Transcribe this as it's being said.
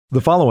The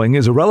following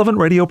is a Relevant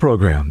Radio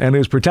program and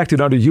is protected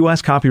under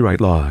U.S.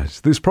 copyright laws.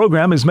 This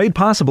program is made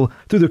possible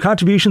through the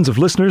contributions of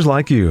listeners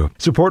like you.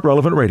 Support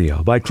Relevant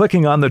Radio by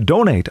clicking on the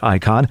donate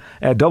icon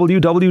at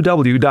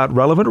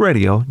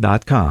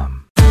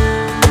www.relevantradio.com.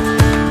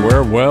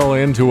 We're well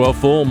into a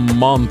full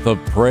month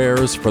of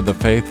prayers for the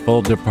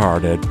faithful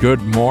departed.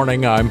 Good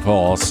morning, I'm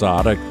Paul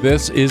Sadek.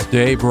 This is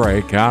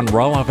Daybreak on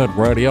Relevant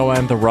Radio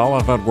and the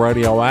Relevant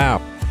Radio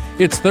app.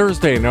 It's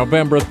Thursday,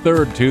 November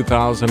 3rd,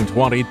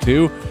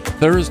 2022,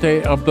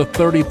 Thursday of the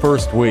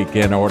 31st week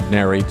in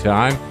Ordinary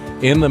Time.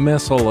 In the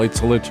Missal,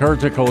 it's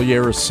Liturgical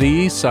Year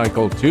C,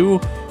 Cycle 2.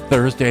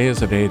 Thursday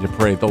is a day to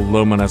pray the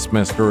luminous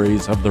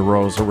mysteries of the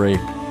Rosary.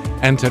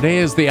 And today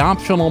is the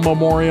optional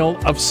memorial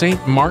of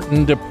St.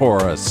 Martin de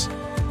Porres.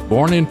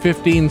 Born in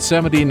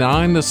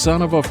 1579, the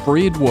son of a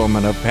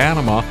freedwoman of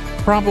Panama,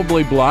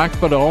 probably black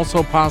but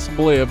also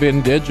possibly of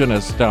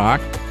indigenous stock,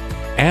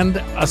 and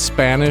a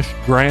Spanish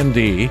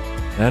grandee,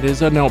 that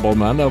is a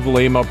nobleman of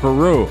Lima,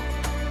 Peru.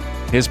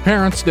 His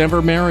parents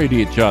never married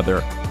each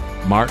other.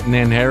 Martin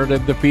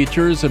inherited the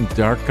features and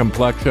dark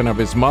complexion of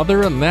his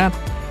mother, and that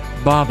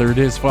bothered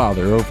his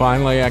father, who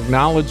finally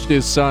acknowledged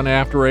his son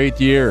after 8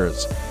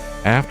 years.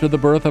 After the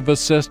birth of a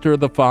sister,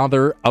 the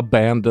father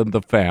abandoned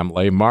the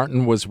family.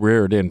 Martin was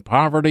reared in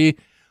poverty,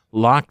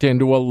 locked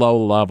into a low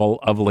level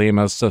of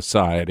Lima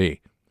society.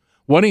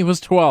 When he was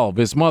 12,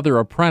 his mother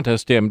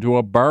apprenticed him to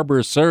a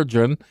barber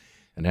surgeon,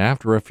 and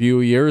after a few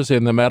years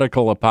in the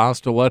medical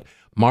apostolate,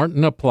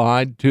 Martin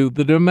applied to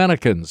the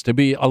Dominicans to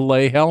be a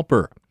lay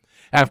helper.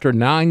 After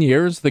 9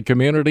 years, the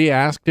community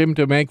asked him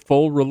to make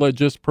full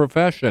religious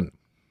profession.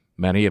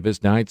 Many of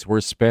his nights were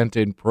spent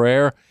in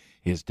prayer,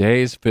 his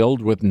days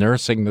filled with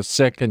nursing the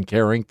sick and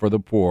caring for the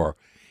poor.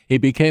 He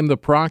became the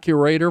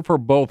procurator for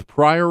both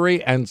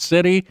priory and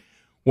city.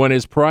 When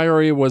his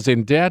priory was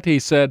in debt, he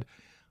said,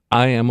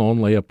 "I am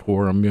only a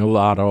poor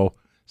mulatto.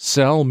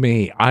 Sell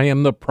me. I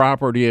am the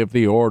property of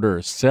the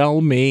order.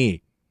 Sell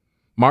me."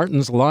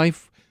 Martin's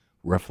life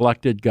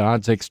reflected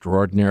God's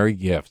extraordinary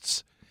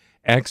gifts.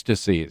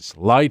 Ecstasies,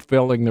 light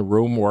filling the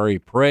room where he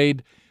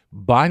prayed,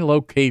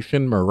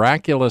 bilocation,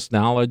 miraculous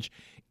knowledge,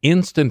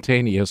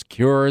 instantaneous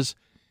cures,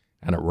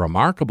 and a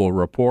remarkable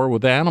rapport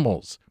with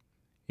animals.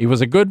 He was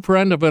a good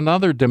friend of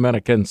another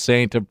Dominican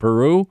saint of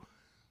Peru,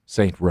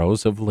 St.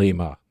 Rose of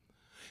Lima.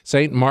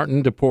 St.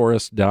 Martin de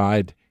Porres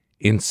died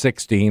in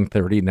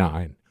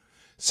 1639.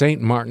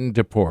 St. Martin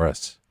de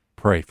Porres,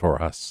 pray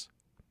for us.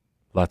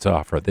 Let's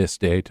offer this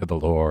day to the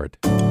Lord.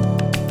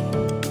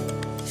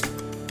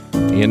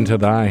 Into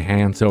thy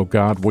hands, O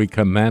God, we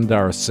commend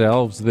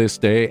ourselves this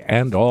day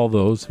and all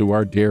those who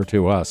are dear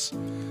to us.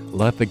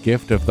 Let the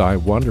gift of thy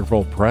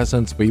wonderful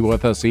presence be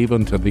with us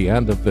even to the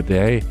end of the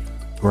day.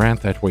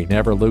 Grant that we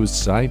never lose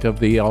sight of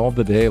thee all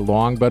the day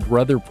long, but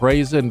rather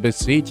praise and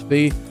beseech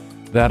thee,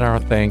 that our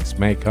thanks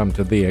may come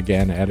to thee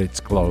again at its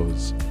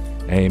close.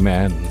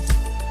 Amen.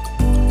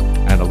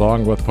 And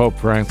along with Pope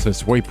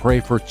Francis, we pray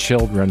for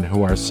children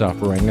who are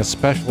suffering,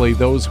 especially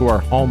those who are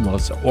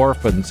homeless,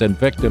 orphans, and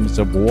victims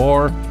of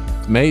war.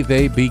 May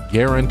they be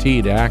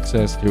guaranteed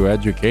access to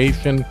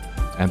education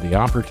and the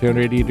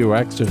opportunity to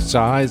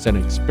exercise and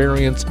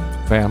experience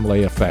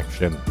family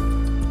affection.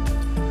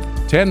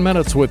 10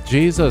 Minutes with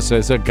Jesus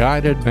is a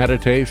guided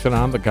meditation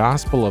on the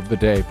gospel of the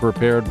day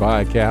prepared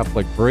by a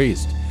Catholic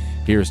priest.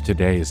 Here's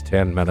today's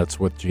 10 Minutes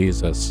with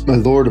Jesus. My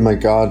Lord and my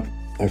God,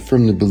 I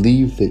firmly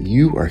believe that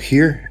you are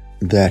here,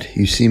 that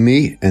you see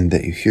me, and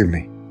that you hear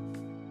me.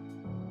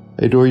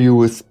 I adore you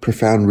with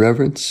profound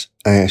reverence.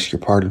 I ask your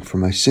pardon for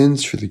my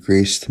sins, for the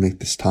grace to make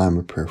this time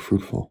of prayer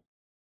fruitful.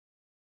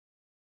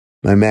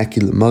 My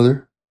Immaculate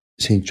Mother,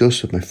 Saint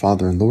Joseph, my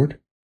Father and Lord,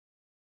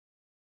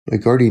 my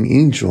guardian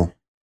angel,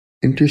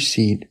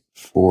 intercede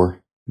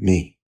for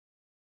me.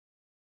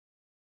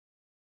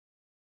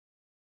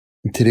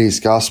 In today's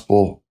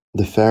gospel,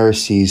 the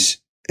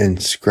Pharisees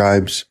and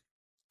scribes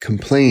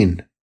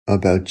complain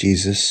about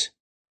Jesus,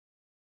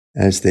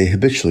 as they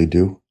habitually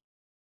do.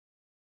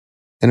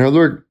 And our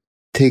Lord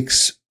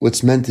takes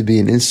what's meant to be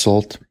an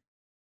insult,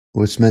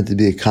 what's meant to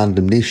be a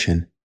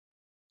condemnation,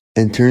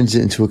 and turns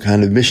it into a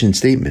kind of mission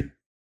statement.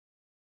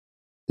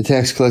 The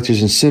tax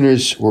collectors and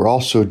sinners were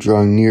also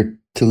drawing near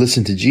to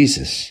listen to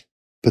Jesus,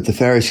 but the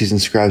Pharisees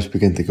and scribes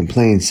began to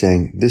complain,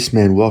 saying, "This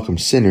man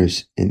welcomes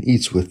sinners and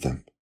eats with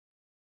them."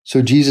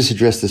 So Jesus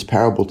addressed this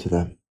parable to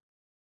them.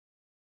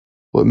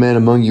 "What man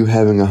among you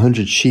having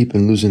 100 sheep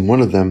and losing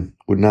one of them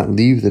would not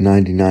leave the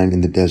 99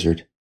 in the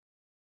desert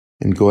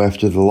and go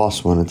after the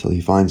lost one until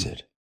he finds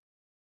it?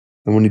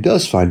 And when he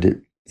does find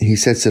it, he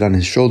sets it on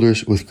his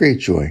shoulders with great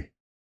joy.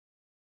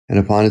 And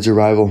upon his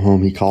arrival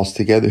home, he calls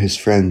together his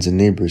friends and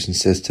neighbors and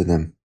says to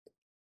them,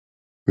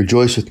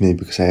 'Rejoice with me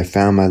because I have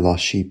found my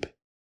lost sheep.'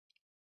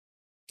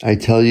 I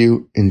tell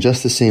you, in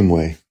just the same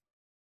way,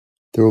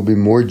 there will be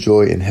more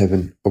joy in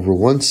heaven over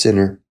one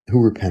sinner who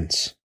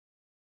repents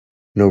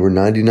and over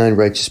 99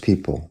 righteous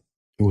people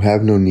who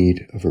have no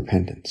need of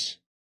repentance."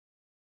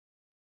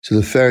 So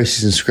the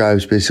Pharisees and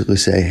scribes basically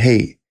say,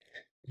 hey,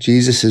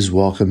 Jesus is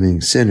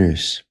welcoming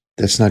sinners.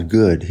 That's not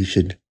good. He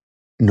should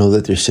know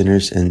that they're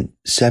sinners and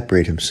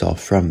separate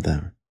himself from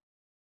them.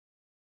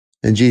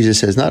 And Jesus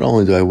says, not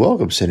only do I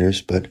welcome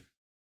sinners, but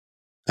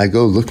I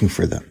go looking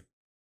for them.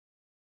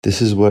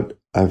 This is what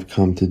I've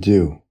come to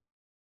do.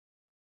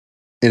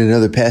 In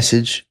another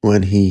passage,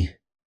 when he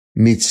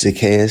meets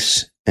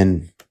Zacchaeus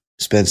and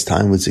spends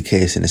time with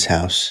Zacchaeus in his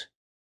house,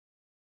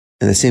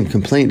 and the same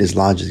complaint is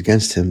lodged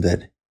against him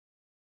that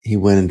he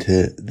went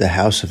into the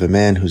house of a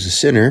man who's a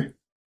sinner,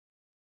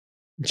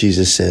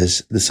 Jesus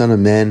says, the Son of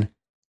Man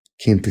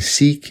came to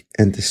seek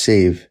and to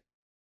save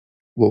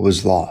what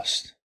was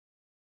lost.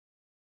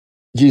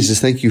 Jesus,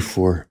 thank you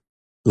for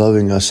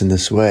loving us in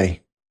this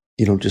way.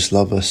 You don't just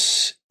love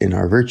us in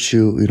our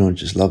virtue. You don't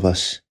just love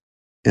us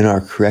in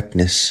our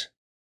correctness.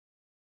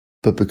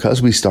 But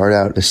because we start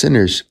out as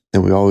sinners,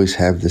 and we always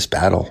have this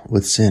battle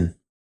with sin,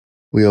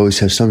 we always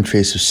have some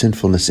trace of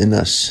sinfulness in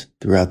us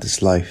throughout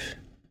this life.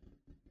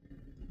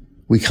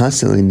 We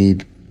constantly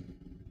need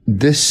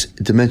this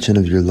dimension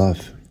of your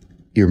love,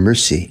 your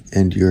mercy,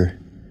 and your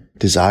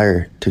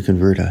desire to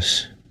convert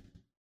us.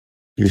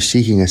 You're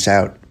seeking us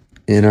out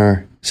in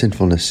our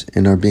sinfulness,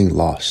 in our being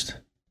lost.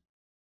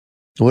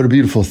 What a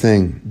beautiful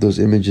thing, those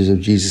images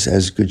of Jesus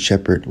as Good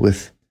Shepherd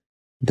with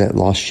that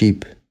lost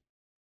sheep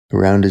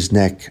around his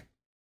neck,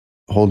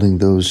 holding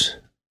those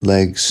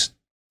legs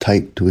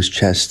tight to his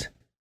chest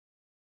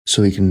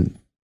so he can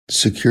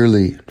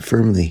securely,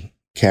 firmly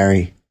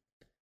carry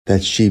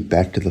that sheep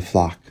back to the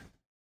flock.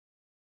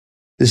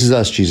 This is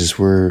us, Jesus.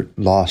 We're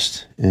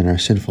lost in our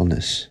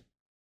sinfulness.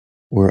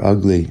 We're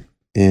ugly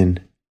in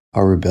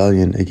our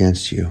rebellion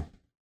against you.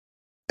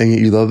 And yet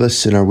you love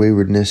us in our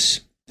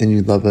waywardness, and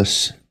you love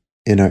us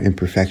in our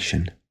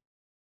imperfection.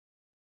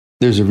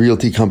 There's a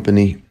realty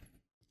company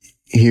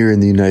here in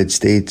the United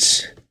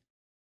States,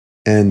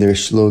 and their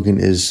slogan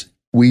is,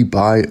 "We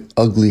buy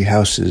ugly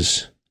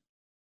houses."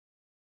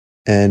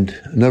 And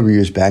a number of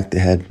years back, they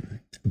had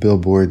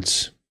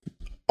billboards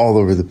all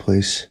over the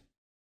place.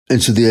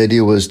 And so the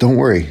idea was, don't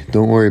worry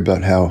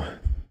about how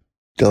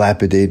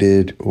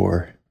dilapidated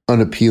or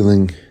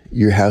unappealing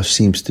your house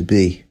seems to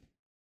be.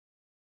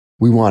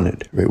 We want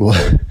it, right?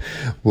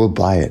 We'll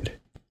buy it.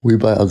 We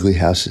buy ugly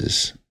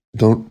houses.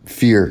 Don't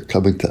fear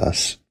coming to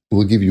us.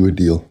 We'll give you a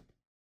deal.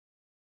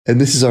 And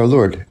this is our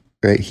Lord,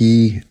 right?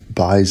 He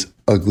buys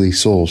ugly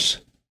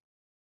souls.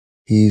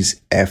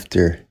 He's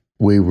after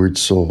wayward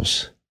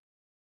souls.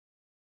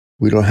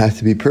 We don't have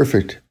to be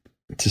perfect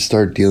to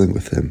start dealing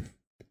with him.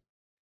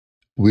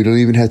 We don't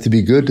even have to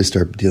be good to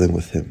start dealing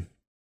with him.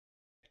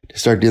 To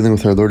start dealing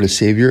with our Lord and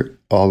Savior,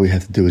 all we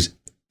have to do is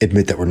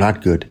admit that we're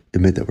not good,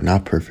 admit that we're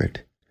not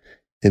perfect,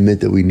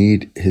 admit that we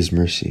need his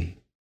mercy.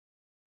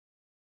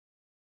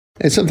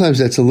 And sometimes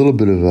that's a little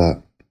bit of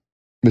a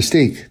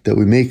mistake that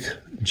we make,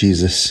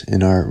 Jesus,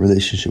 in our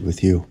relationship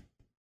with you.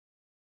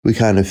 We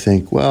kind of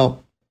think,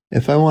 well,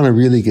 if I want to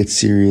really get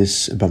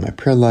serious about my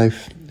prayer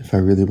life, if I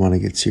really want to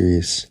get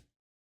serious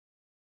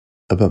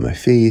about my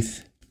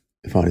faith,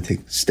 if I want to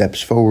take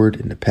steps forward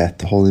in the path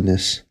to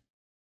holiness,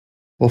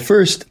 well,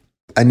 first,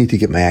 I need to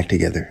get my act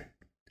together.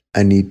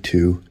 I need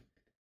to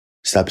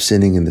stop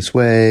sinning in this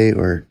way,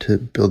 or to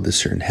build this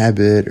certain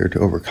habit, or to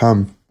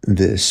overcome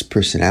this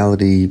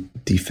personality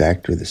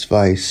defect or this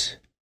vice.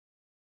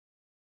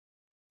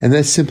 And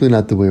that's simply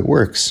not the way it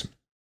works.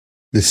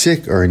 The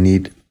sick are in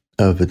need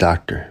of a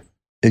doctor.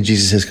 And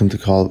Jesus has come to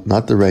call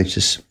not the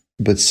righteous,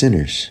 but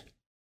sinners.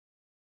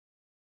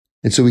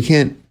 And so we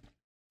can't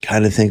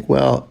kind of think,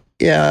 well,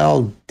 yeah,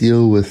 I'll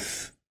deal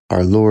with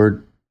our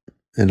Lord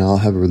and I'll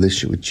have a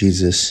relationship with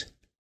Jesus.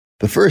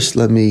 But first,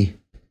 let me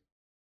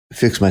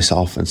fix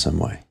myself in some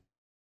way.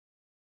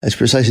 That's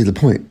precisely the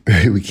point,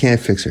 right? We can't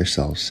fix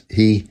ourselves.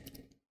 He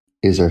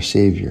is our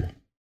Savior.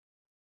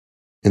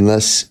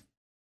 Unless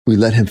we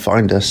let him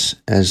find us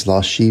as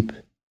lost sheep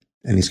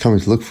and he's coming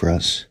to look for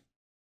us,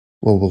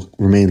 well, we'll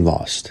remain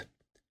lost.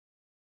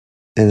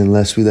 And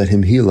unless we let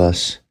him heal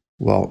us,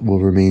 well, we'll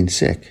remain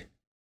sick.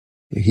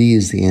 He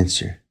is the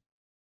answer.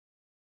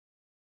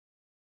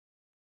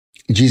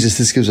 Jesus,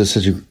 this gives us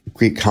such a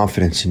great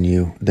confidence in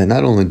you that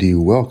not only do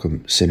you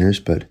welcome sinners,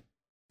 but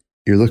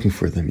you're looking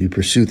for them. You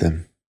pursue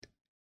them.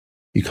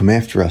 You come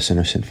after us in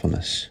our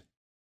sinfulness.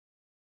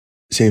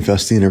 St.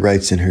 Faustina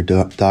writes in her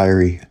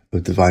diary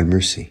of divine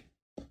mercy,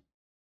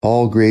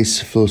 all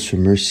grace flows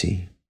from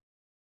mercy,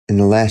 and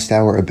the last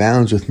hour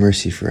abounds with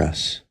mercy for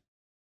us.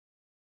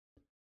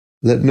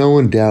 Let no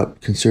one doubt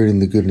concerning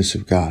the goodness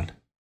of God.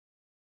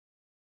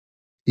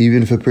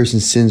 Even if a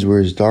person's sins were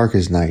as dark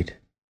as night,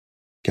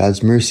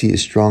 God's mercy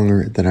is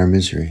stronger than our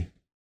misery.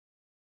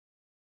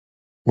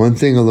 One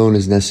thing alone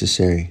is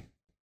necessary,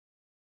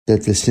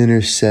 that the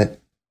sinner set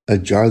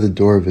ajar the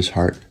door of his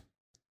heart,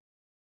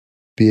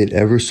 be it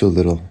ever so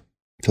little,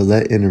 to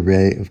let in a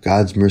ray of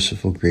God's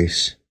merciful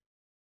grace,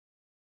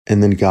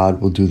 and then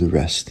God will do the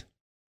rest.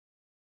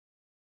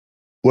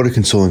 What a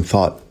consoling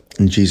thought.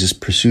 And Jesus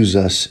pursues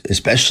us,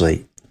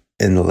 especially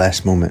in the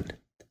last moment.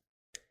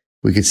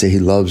 We could say he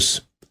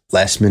loves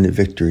last-minute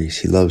victories.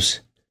 He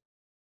loves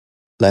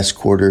last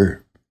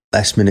quarter,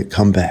 last-minute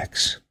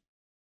comebacks.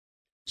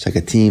 It's like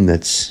a team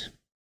that's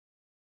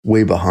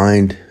way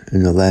behind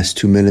in the last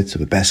 2 minutes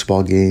of a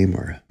basketball game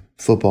or a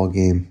football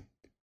game.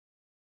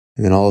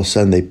 And then all of a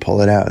sudden they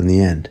pull it out in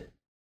the end.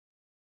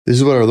 This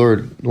is what our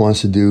Lord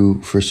wants to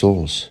do for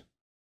souls.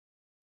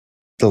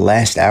 The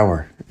last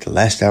hour of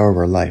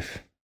our life,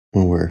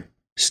 when we're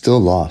still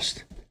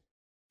lost,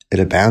 it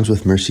abounds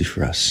with mercy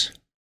for us.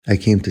 I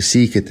came to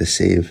seek and to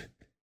save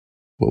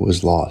what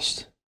was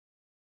lost.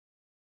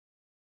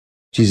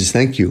 Jesus,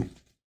 thank you.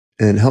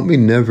 And help me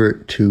never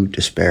to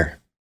despair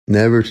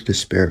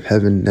of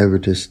heaven, never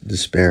to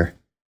despair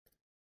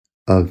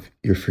of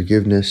your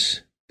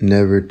forgiveness,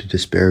 never to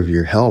despair of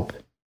your help.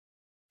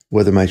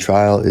 Whether my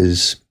trial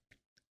is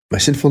my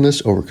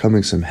sinfulness,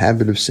 overcoming some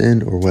habit of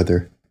sin, or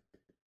whether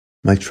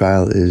my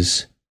trial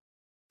is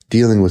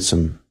dealing with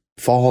some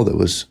fall that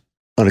was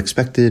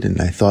unexpected and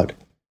I thought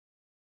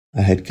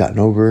I had gotten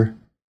over,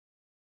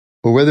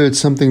 or whether it's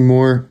something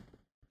more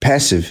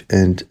passive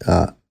and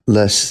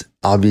less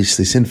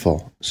obviously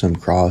sinful, some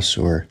cross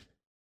or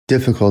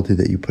difficulty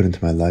that you put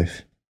into my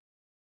life.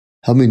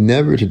 Help me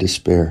never to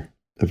despair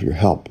of your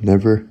help,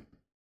 never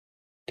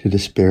to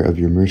despair of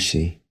your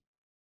mercy.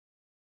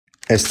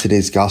 As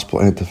today's gospel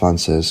antiphon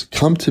says,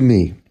 "Come to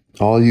me,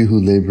 all you who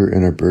labor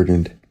and are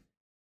burdened,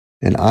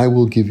 and I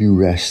will give you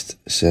rest,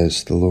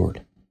 says the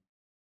Lord."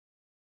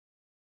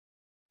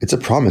 It's a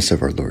promise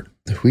of our Lord.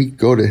 If we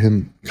go to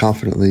him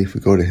confidently, if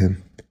we go to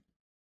him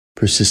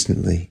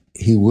persistently,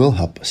 he will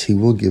help us. He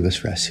will give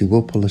us rest. He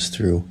will pull us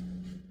through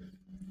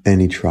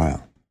any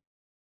trial.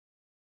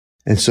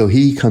 And so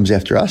he comes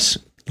after us,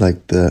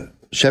 like the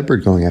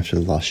shepherd going after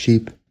the lost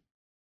sheep,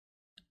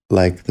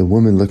 like the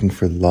woman looking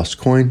for the lost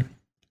coin,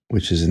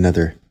 which is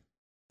another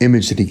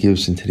image that he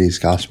gives in today's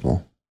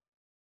gospel.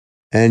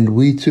 And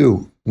we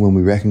too, when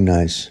we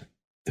recognize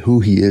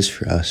who he is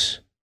for us,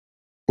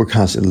 we're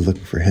constantly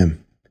looking for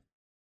him.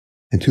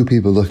 And two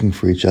people looking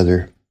for each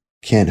other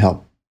can't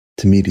help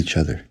to meet each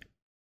other.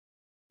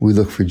 We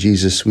look for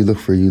Jesus, we look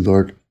for you,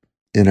 Lord,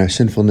 in our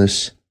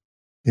sinfulness,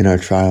 in our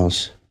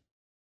trials,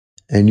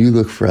 and you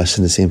look for us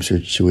in the same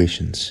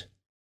situations.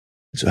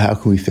 So how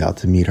can we fail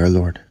to meet our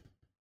Lord?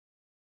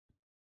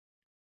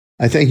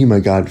 I thank you, my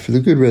God, for the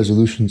good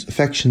resolutions,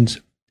 affections,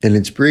 and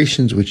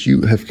inspirations which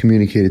you have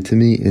communicated to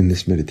me in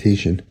this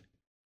meditation.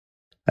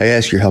 I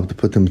ask your help to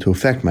put them into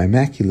effect, my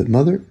Immaculate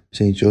Mother,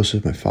 Saint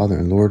Joseph, my Father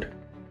and Lord.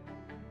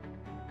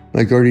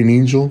 My guardian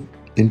angel,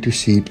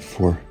 intercede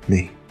for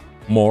me.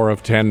 More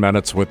of 10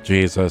 Minutes with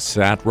Jesus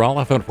at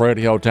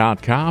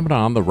relevantradio.com and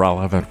on the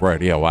Relevant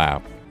Radio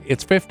app.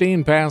 It's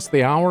 15 past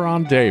the hour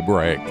on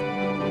Daybreak.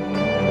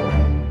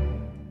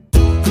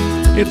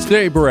 It's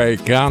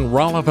Daybreak on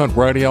Relevant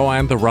Radio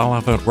and the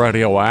Relevant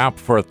Radio app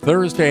for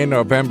Thursday,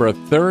 November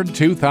 3rd,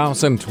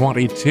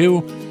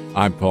 2022.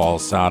 I'm Paul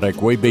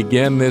Sadek. We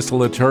begin this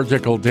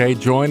liturgical day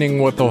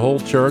joining with the whole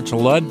church,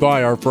 led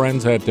by our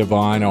friends at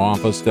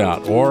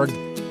divineoffice.org,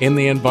 in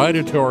the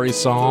invitatory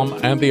psalm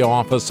and the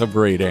office of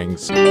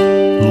readings.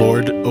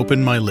 Lord,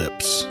 open my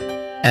lips,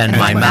 and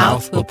my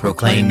mouth will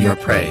proclaim your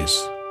praise.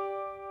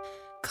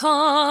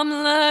 Come,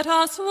 let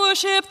us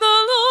worship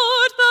the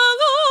Lord. The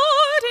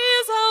Lord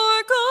is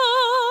our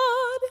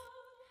God.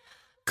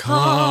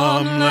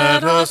 Come,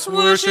 let us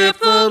worship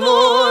the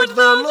Lord.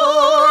 The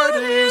Lord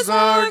is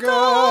our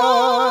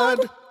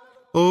God.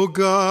 O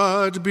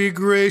God, be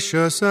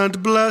gracious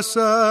and bless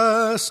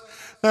us,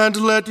 and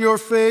let your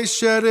face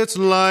shed its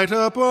light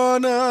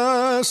upon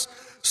us.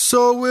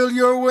 So will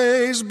your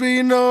ways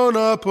be known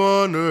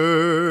upon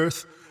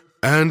earth,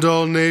 and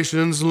all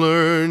nations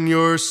learn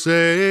your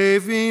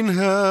saving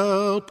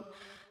help.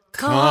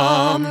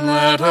 Come,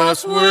 let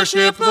us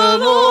worship the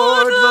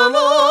Lord. The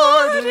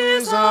Lord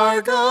is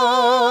our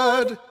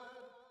God.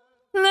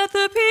 Let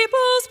the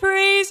peoples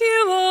praise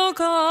you, O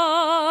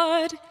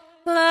God.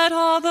 Let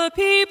all the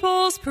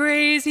peoples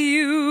praise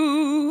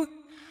you.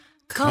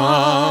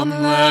 Come,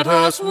 let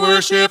us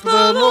worship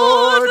the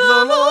Lord.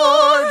 The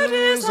Lord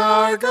is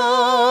our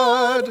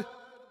God.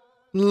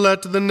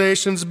 Let the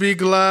nations be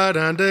glad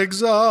and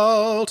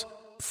exult,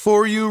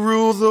 for you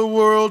rule the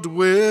world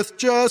with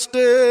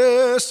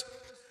justice.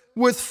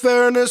 With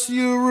fairness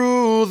you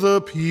rule the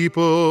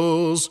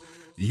peoples.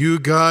 You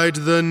guide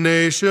the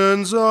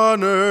nations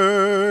on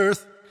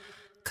earth.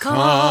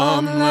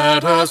 Come,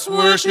 let us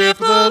worship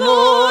the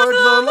Lord.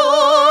 The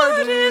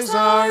Lord is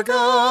our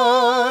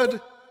God.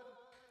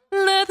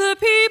 Let the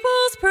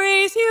peoples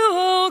praise you,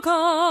 O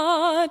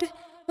God.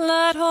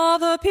 Let all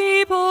the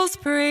peoples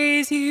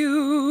praise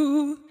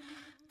you.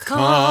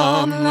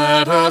 Come,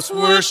 let us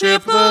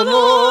worship the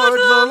Lord.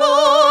 The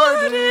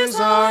Lord is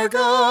our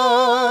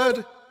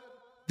God.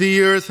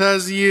 The earth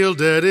has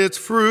yielded its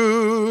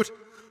fruit,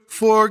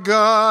 for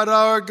God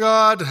our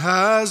God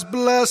has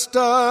blessed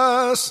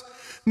us.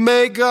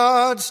 May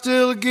God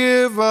still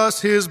give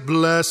us his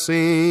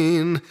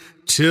blessing,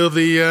 till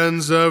the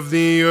ends of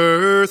the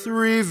earth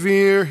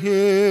revere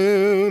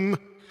him.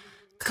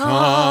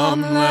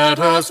 Come, let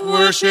us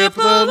worship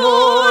the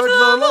Lord.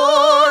 The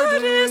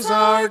Lord is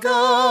our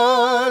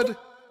God.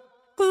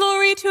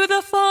 Glory to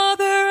the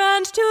Father,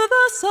 and to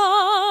the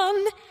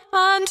Son,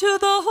 and to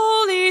the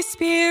Holy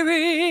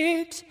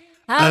Spirit,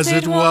 as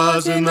it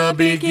was in the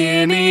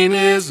beginning,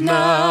 is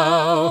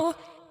now,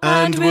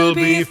 and will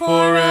be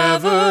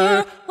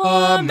forever.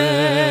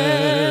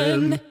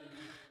 Amen.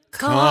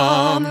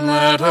 Come,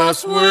 let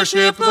us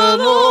worship the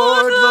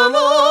Lord. The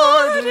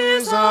Lord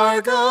is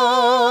our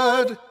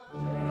God.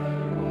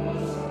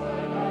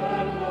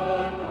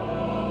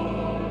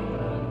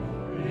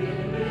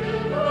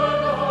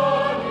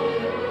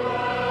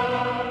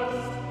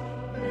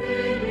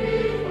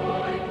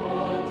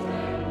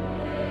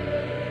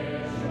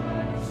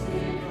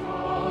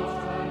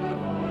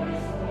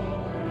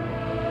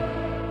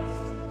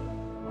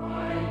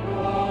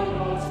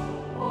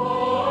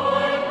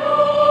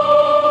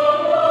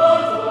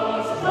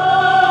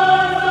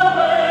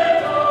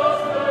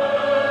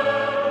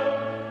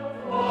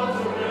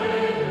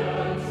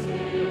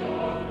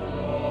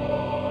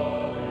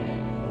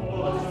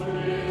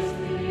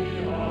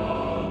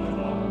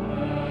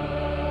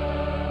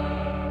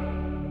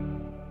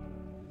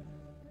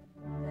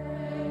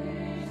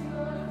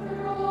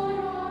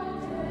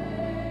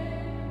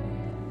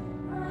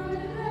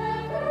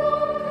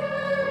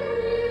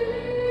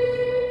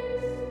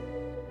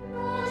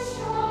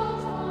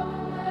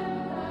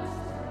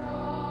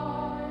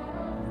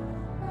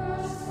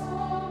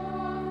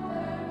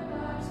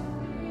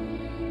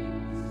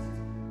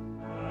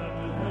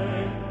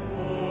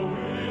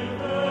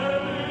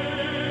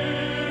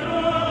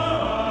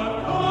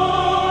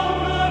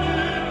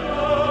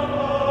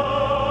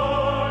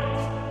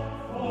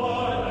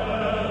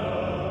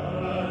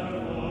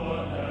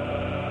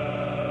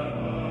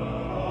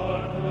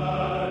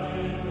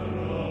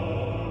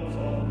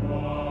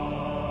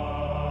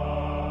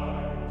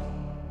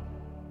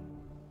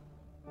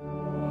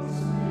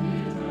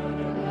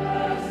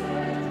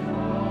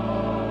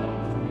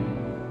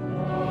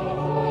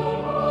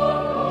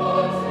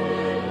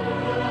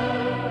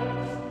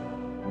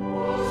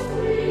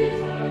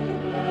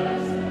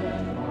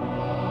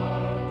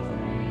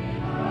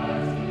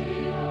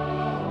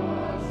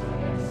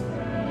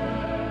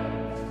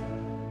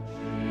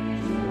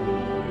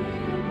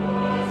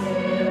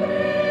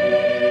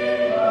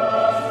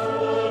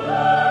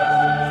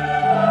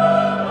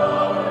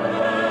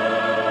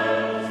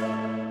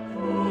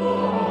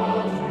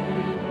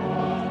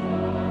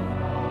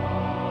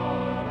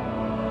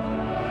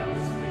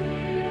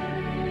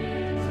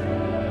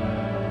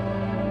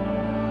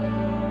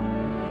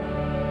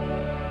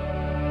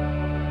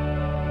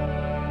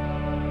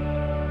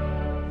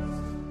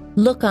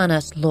 Look on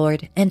us,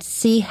 Lord, and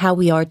see how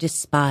we are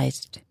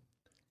despised.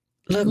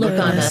 Look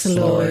on us,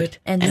 Lord,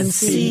 and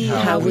see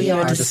how we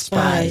are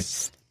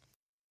despised.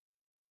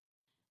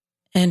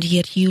 And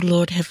yet you,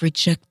 Lord, have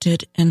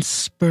rejected and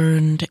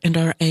spurned and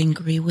are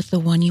angry with the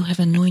one you have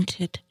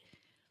anointed.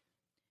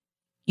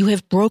 You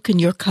have broken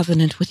your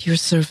covenant with your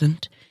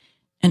servant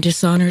and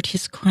dishonored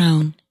his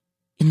crown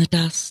in the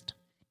dust.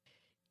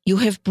 You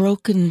have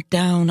broken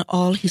down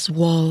all his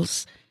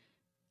walls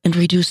and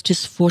reduced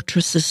his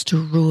fortresses to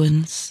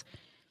ruins.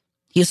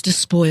 He is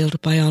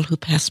despoiled by all who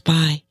pass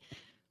by.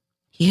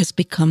 He has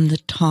become the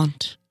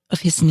taunt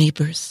of his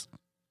neighbors.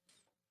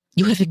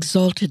 You have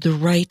exalted the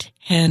right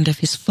hand of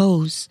his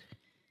foes.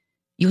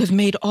 You have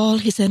made all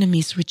his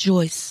enemies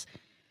rejoice.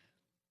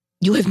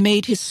 You have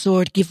made his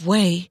sword give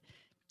way.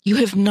 You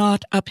have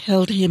not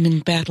upheld him in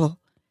battle.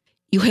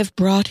 You have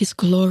brought his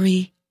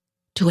glory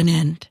to an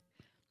end.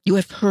 You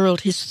have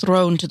hurled his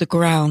throne to the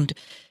ground.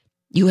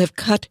 You have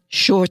cut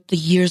short the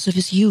years of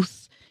his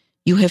youth.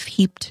 You have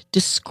heaped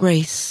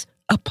disgrace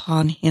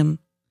upon him.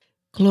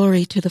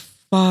 Glory to the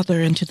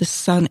Father, and to the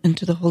Son, and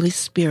to the Holy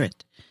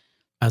Spirit.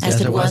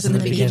 As it was in the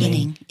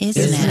beginning,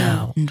 is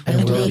now,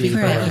 and will be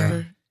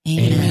forever.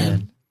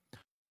 Amen.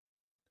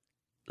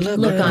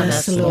 Look on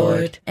us,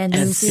 Lord,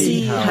 and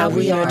see how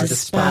we are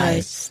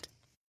despised.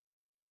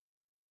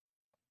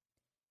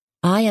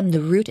 I am the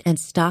root and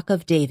stock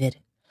of David.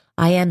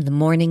 I am the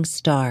morning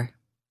star.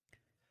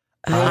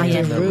 I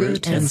am the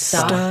root and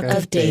stock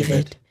of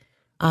David.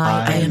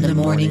 I am the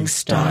morning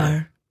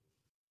star.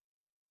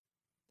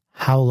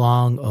 How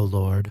long, O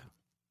Lord,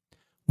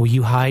 will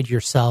you hide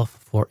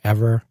yourself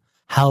forever?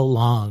 How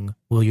long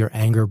will your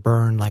anger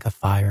burn like a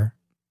fire?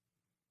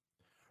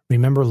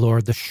 Remember,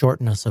 Lord, the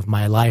shortness of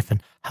my life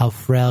and how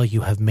frail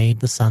you have made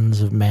the sons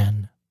of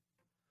men.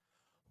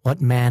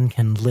 What man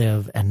can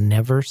live and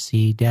never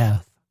see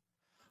death?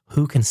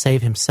 Who can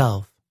save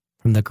himself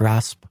from the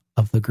grasp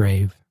of the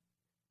grave?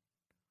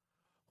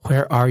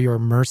 Where are your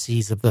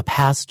mercies of the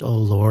past, O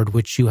Lord,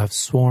 which you have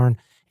sworn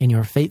in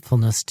your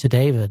faithfulness to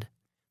David?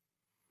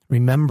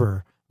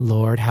 Remember,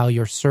 Lord, how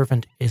your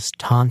servant is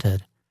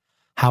taunted,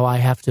 how I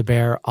have to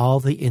bear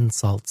all the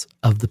insults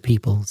of the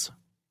peoples.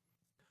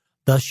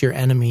 Thus your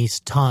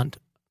enemies taunt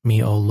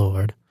me, O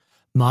Lord,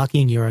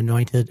 mocking your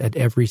anointed at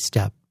every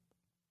step.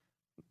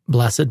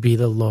 Blessed be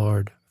the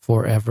Lord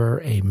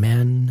forever.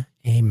 Amen.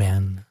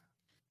 Amen.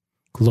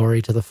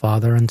 Glory to the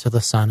Father, and to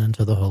the Son, and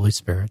to the Holy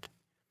Spirit.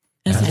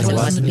 As it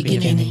was in the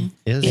beginning,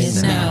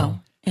 is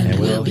now, and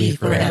will be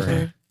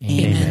forever.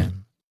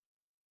 Amen.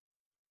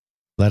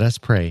 Let us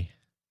pray.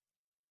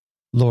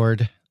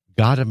 Lord,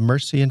 God of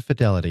mercy and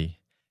fidelity,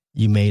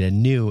 you made a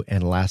new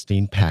and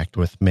lasting pact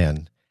with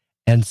men,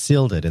 and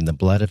sealed it in the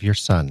blood of your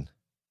Son.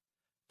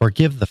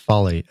 Forgive the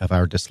folly of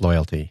our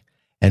disloyalty,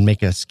 and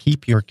make us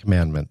keep your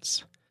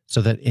commandments,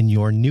 so that in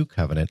your new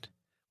covenant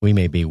we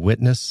may be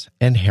witness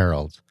and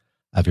heralds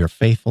of your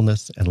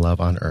faithfulness and love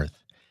on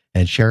earth,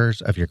 and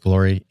sharers of your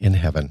glory in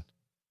heaven.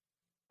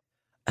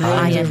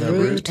 I am the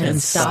root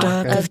and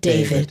stock of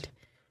David.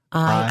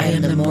 I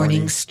am the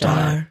morning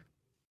star.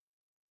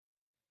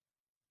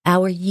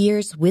 Our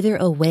years wither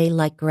away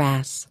like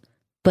grass,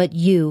 but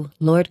you,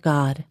 Lord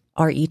God,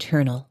 are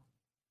eternal.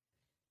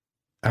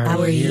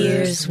 Our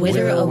years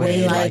wither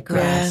away like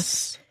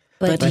grass,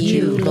 but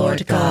you,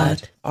 Lord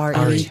God, are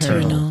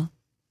eternal.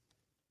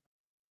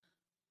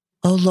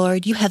 O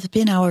Lord, you have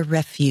been our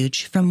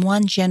refuge from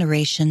one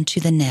generation to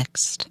the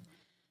next.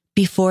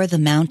 Before the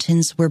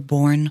mountains were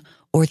born,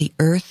 or the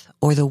earth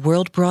or the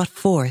world brought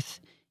forth,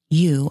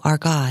 you are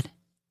God,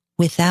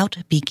 without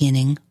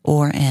beginning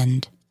or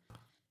end.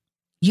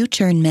 You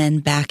turn men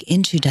back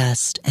into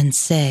dust and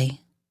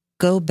say,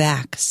 "Go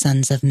back,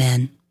 sons of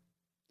men."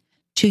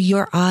 To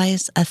your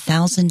eyes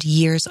 1,000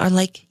 years are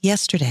like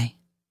yesterday,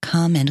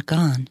 come and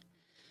gone,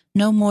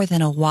 no more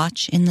than a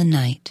watch in the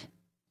night.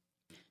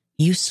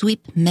 You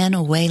sweep men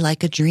away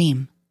like a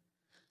dream,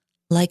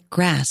 like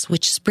grass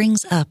which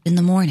springs up in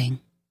the morning.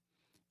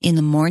 In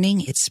the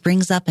morning it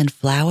springs up and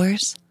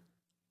flowers.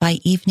 By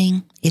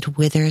evening it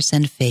withers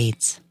and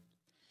fades.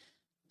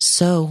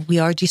 So we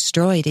are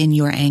destroyed in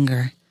your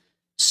anger,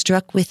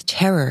 struck with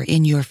terror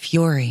in your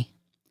fury.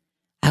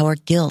 Our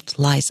guilt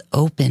lies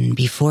open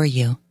before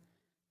you,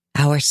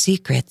 our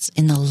secrets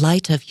in the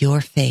light of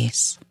your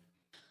face.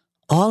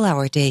 All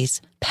our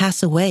days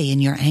pass away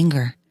in your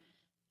anger.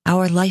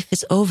 Our life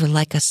is over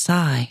like a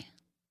sigh.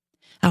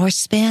 Our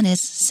span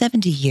is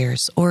 70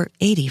 years or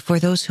 80 for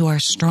those who are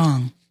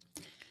strong.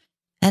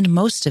 And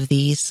most of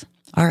these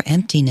are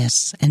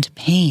emptiness and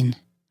pain.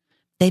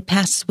 They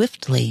pass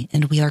swiftly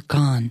and we are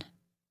gone.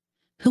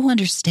 Who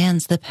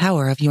understands the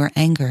power of your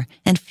anger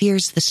and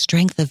fears the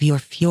strength of your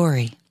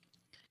fury?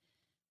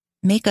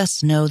 Make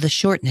us know the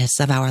shortness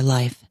of our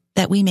life,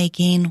 that we may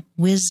gain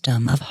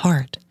wisdom of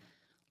heart.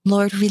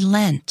 Lord,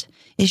 relent.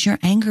 Is your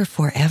anger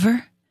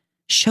forever?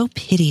 Show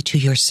pity to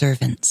your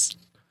servants.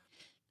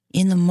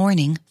 In the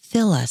morning,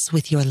 fill us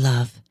with your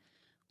love.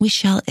 We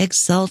shall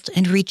exult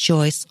and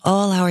rejoice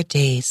all our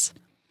days.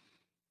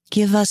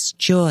 Give us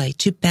joy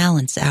to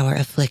balance our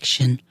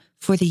affliction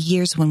for the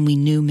years when we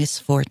knew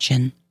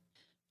misfortune.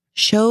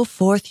 Show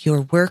forth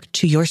your work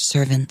to your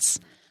servants.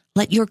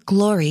 Let your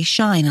glory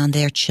shine on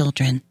their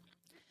children.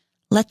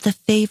 Let the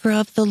favor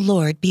of the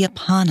Lord be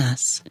upon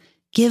us.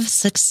 Give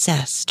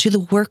success to the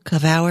work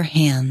of our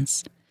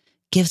hands.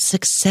 Give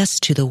success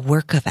to the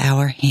work of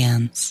our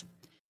hands.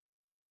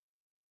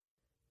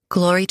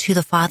 Glory to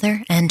the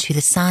Father, and to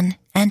the Son,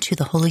 and to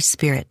the Holy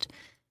Spirit,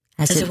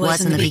 as it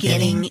was in the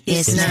beginning,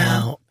 is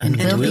now, and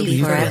will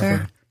be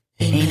forever.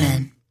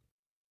 Amen.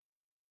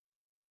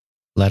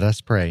 Let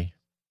us pray.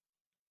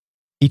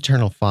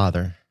 Eternal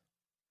Father,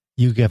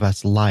 you give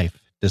us life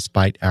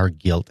despite our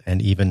guilt,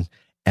 and even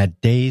add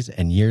days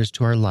and years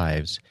to our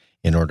lives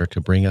in order to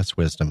bring us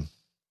wisdom.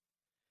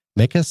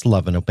 Make us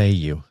love and obey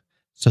you,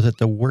 so that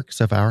the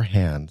works of our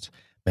hands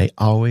may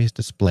always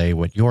display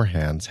what your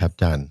hands have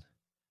done,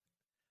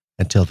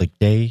 until the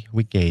day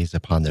we gaze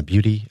upon the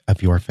beauty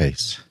of your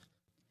face.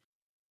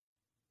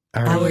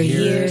 Our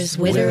years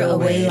wither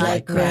away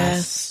like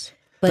grass,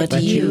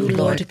 but you,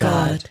 Lord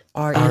God,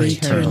 are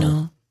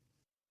eternal.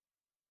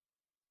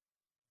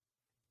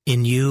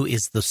 In you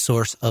is the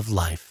source of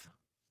life.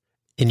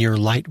 In your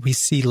light we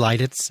see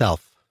light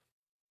itself.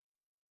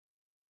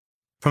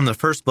 From the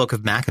first book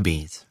of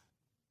Maccabees.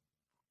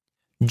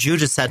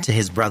 Judah said to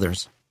his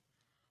brothers,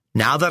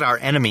 "Now that our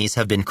enemies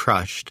have been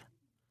crushed,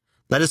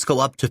 let us go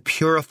up to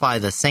purify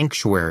the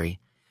sanctuary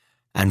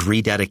and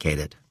rededicate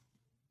it."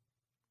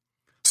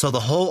 So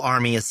the whole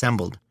army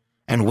assembled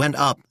and went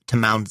up to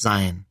Mount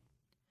Zion.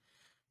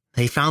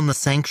 They found the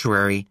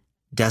sanctuary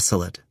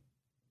desolate,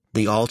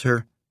 the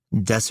altar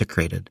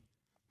desecrated,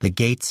 the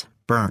gates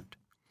burnt,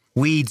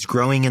 weeds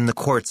growing in the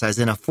courts as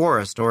in a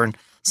forest or in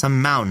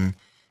some mountain,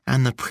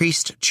 and the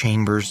priest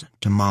chambers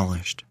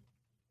demolished.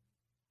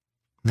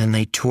 Then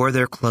they tore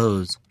their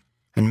clothes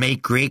and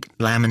made great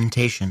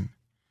lamentation.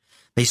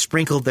 They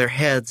sprinkled their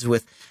heads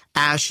with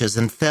ashes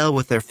and fell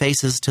with their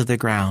faces to the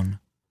ground.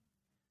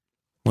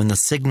 When the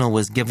signal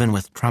was given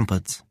with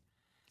trumpets,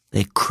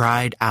 they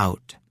cried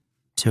out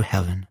to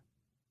heaven.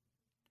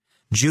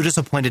 Judas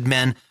appointed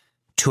men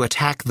to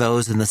attack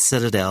those in the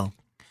citadel,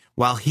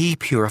 while he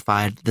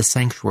purified the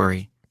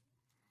sanctuary.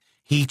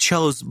 He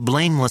chose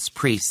blameless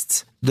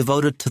priests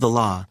devoted to the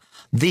law.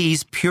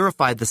 These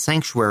purified the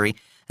sanctuary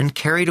and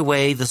carried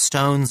away the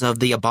stones of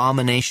the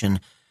abomination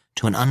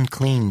to an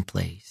unclean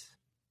place.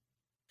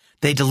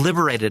 They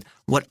deliberated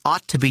what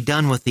ought to be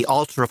done with the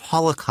altar of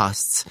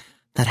holocausts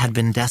that had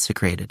been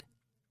desecrated.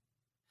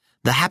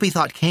 The happy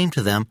thought came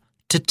to them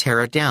to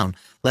tear it down,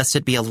 lest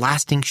it be a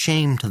lasting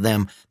shame to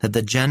them that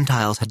the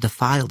Gentiles had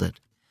defiled it.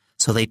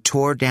 So they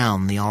tore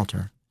down the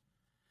altar.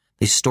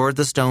 They stored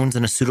the stones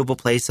in a suitable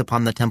place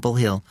upon the temple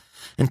hill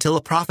until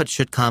a prophet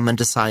should come and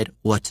decide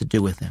what to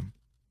do with them.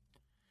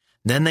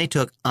 Then they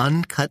took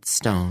uncut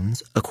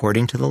stones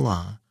according to the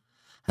law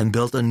and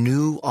built a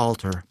new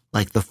altar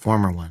like the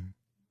former one.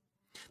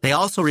 They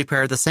also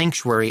repaired the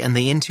sanctuary and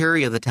the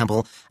interior of the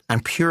temple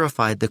and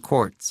purified the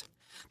courts.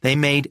 They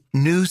made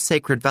new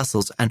sacred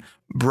vessels and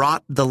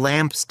brought the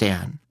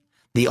lampstand,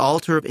 the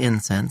altar of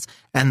incense,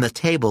 and the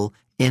table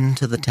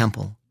into the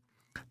temple.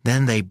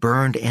 Then they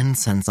burned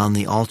incense on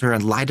the altar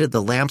and lighted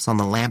the lamps on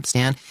the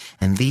lampstand,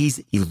 and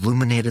these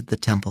illuminated the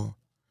temple.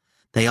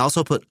 They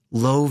also put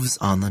loaves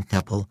on the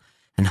temple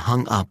and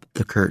hung up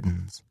the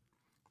curtains.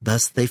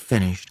 Thus they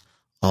finished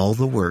all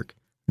the work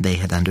they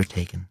had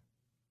undertaken.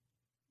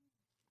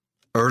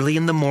 Early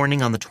in the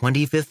morning on the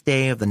 25th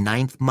day of the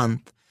 9th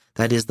month,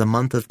 that is the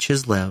month of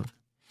Chislev,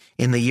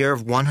 in the year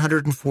of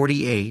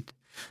 148,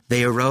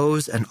 they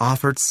arose and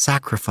offered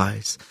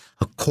sacrifice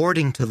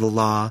according to the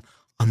law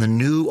on the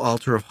new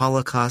altar of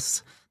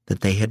holocausts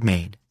that they had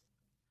made.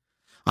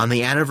 On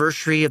the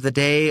anniversary of the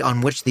day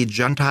on which the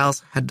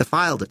Gentiles had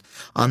defiled it,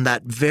 on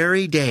that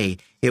very day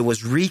it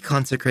was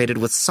reconsecrated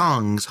with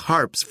songs,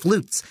 harps,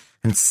 flutes,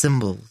 and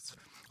cymbals.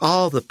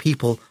 All the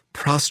people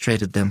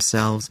prostrated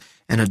themselves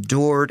and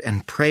adored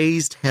and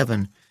praised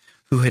heaven,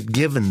 who had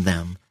given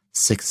them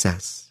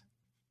success.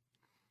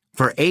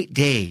 For 8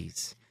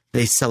 days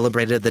they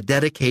celebrated the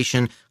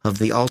dedication of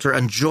the altar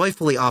and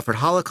joyfully offered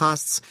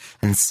holocausts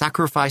and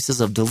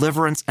sacrifices of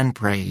deliverance and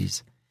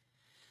praise.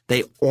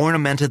 They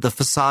ornamented the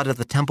facade of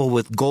the temple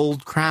with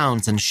gold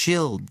crowns and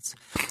shields.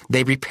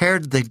 They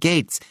repaired the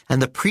gates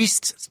and the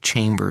priests'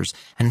 chambers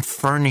and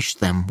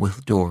furnished them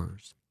with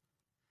doors.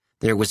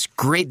 There was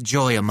great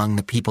joy among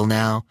the people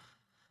now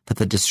that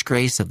the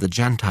disgrace of the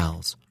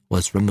Gentiles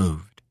was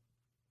removed.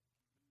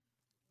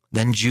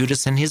 Then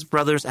Judas and his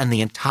brothers and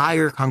the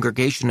entire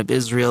congregation of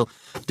Israel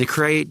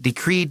decreed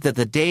that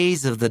the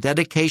days of the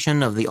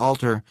dedication of the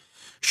altar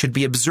should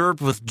be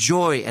observed with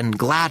joy and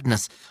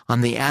gladness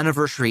on the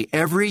anniversary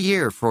every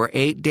year for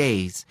 8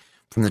 days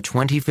from the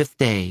 25th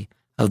day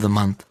of the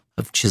month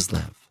of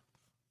Chislev.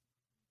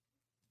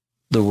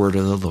 The word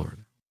of the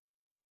Lord.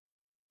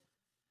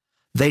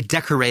 They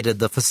decorated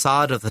the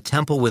facade of the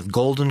temple with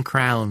golden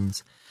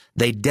crowns.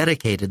 They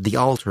dedicated the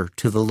altar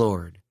to the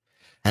Lord.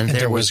 And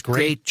there was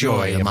great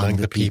joy among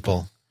the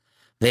people.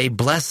 They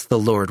blessed the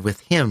Lord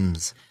with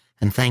hymns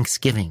and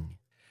thanksgiving.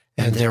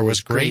 And there was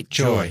great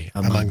joy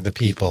among the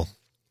people.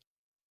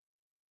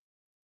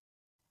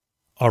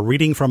 A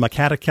reading from a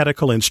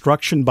catechetical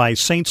instruction by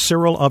St.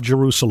 Cyril of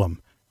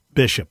Jerusalem,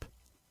 Bishop.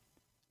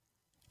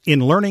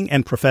 In learning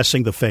and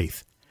professing the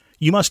faith,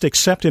 you must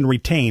accept and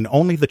retain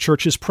only the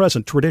Church's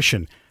present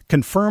tradition,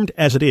 confirmed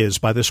as it is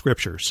by the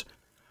Scriptures.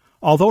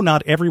 Although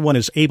not everyone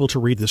is able to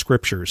read the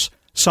Scriptures,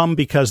 some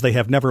because they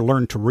have never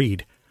learned to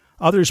read,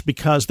 others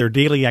because their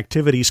daily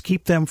activities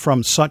keep them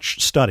from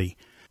such study,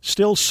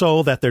 still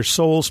so that their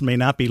souls may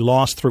not be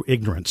lost through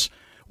ignorance,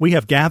 we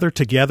have gathered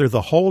together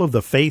the whole of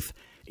the faith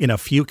in a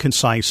few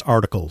concise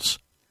articles.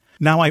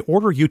 Now I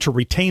order you to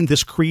retain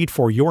this creed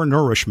for your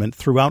nourishment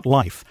throughout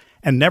life,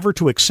 and never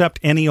to accept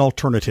any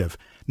alternative,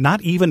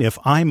 not even if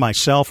I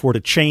myself were to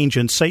change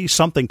and say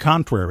something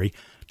contrary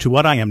to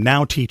what I am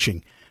now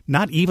teaching,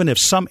 not even if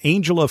some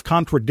angel of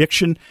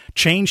contradiction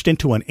changed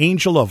into an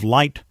angel of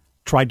light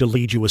tried to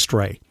lead you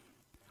astray.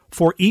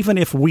 For even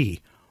if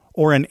we,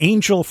 or an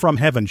angel from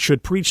heaven,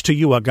 should preach to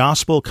you a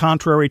gospel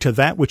contrary to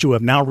that which you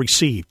have now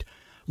received,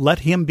 let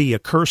him be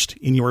accursed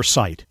in your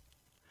sight.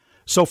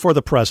 So for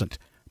the present,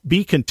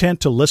 be content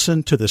to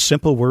listen to the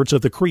simple words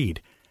of the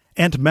Creed,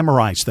 and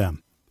memorize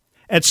them.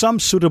 At some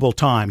suitable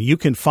time you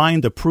can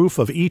find the proof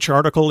of each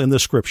article in the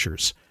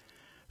Scriptures.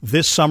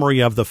 This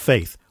summary of the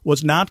faith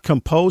was not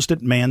composed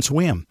at man's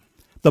whim.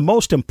 The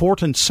most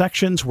important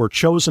sections were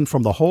chosen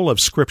from the whole of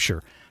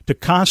Scripture to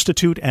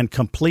constitute and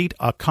complete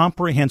a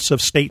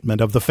comprehensive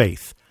statement of the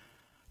faith.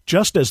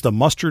 Just as the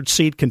mustard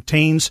seed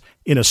contains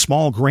in a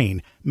small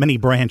grain many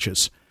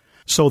branches,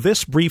 so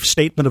this brief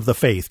statement of the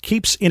faith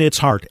keeps in its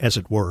heart, as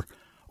it were,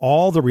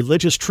 all the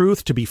religious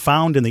truth to be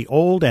found in the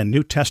Old and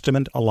New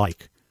Testament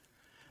alike.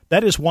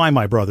 That is why,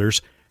 my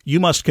brothers, you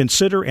must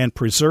consider and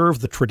preserve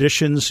the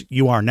traditions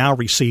you are now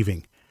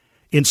receiving.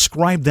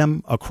 Inscribe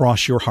them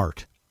across your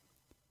heart.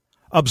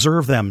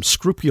 Observe them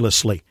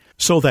scrupulously,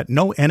 so that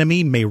no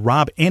enemy may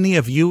rob any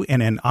of you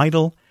in an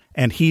idle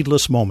and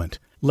heedless moment.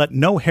 Let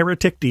no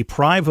heretic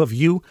deprive of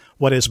you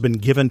what has been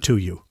given to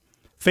you.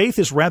 Faith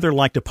is rather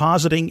like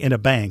depositing in a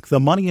bank the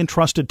money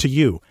entrusted to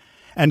you,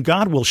 and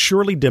God will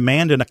surely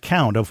demand an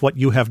account of what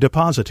you have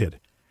deposited.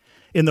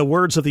 In the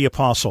words of the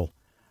Apostle,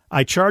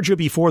 I charge you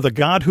before the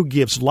God who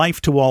gives life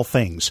to all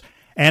things,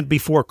 and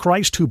before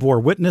Christ who bore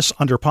witness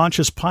under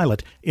Pontius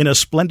Pilate in a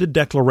splendid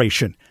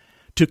declaration,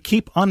 to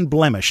keep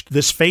unblemished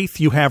this faith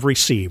you have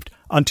received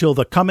until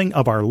the coming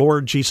of our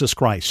Lord Jesus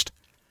Christ.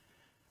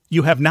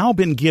 You have now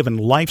been given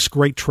life's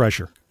great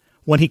treasure.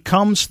 When he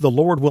comes, the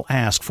Lord will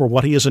ask for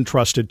what he has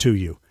entrusted to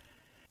you.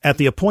 At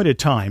the appointed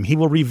time, he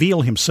will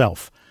reveal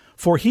himself,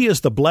 for he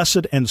is the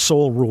blessed and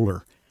sole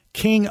ruler,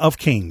 King of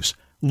kings,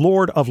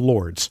 Lord of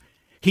lords.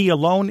 He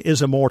alone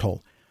is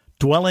immortal,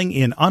 dwelling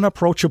in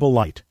unapproachable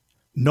light.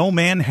 No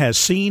man has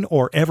seen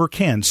or ever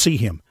can see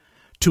him.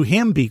 To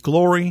him be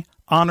glory,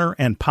 honor,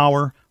 and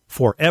power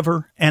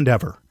forever and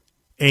ever.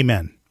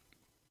 Amen.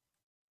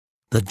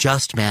 The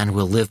just man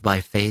will live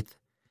by faith,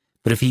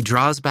 but if he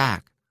draws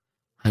back,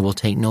 I will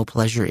take no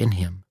pleasure in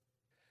him.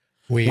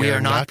 We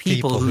are not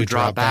people who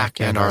draw back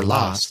and are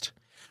lost.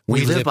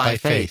 We live by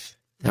faith,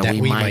 that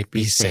we might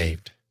be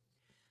saved.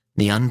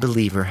 The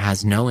unbeliever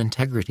has no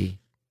integrity.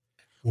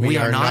 We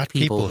are not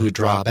people who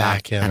draw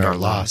back and are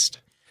lost.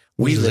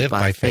 We live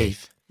by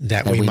faith,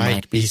 that we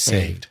might be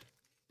saved.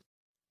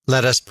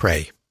 Let us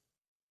pray.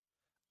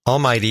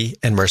 Almighty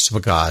and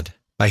merciful God,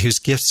 by whose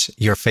gifts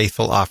your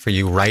faithful offer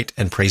you right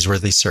and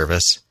praiseworthy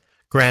service,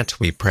 grant,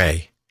 we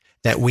pray,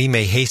 that we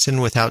may hasten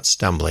without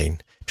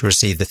stumbling to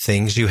receive the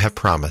things you have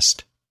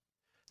promised.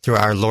 Through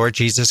our Lord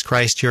Jesus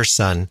Christ, your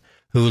Son,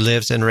 who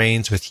lives and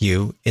reigns with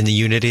you in the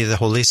unity of the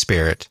Holy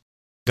Spirit,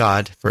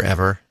 God,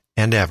 forever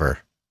and ever.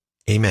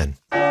 Amen.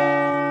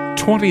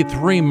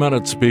 23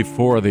 minutes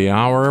before the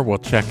hour, we'll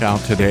check out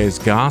today's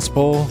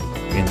gospel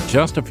in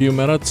just a few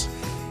minutes.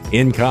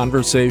 In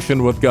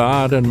Conversation with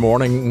God and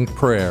Morning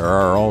Prayer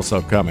are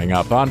also coming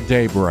up on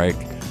Daybreak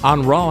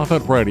on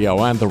Relevant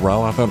Radio and the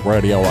Relevant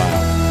Radio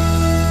app.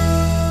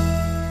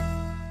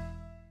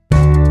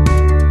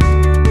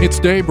 It's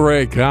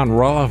Daybreak on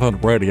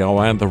Relevant Radio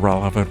and the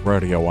Relevant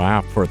Radio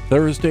app for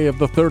Thursday of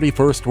the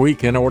 31st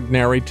week in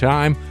Ordinary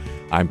Time.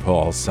 I'm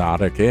Paul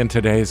Sadek. In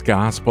today's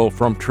Gospel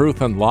from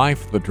Truth and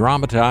Life, the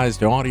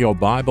dramatized audio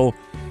Bible,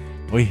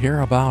 we hear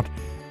about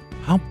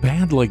how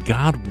badly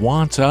God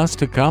wants us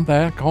to come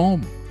back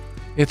home.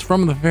 It's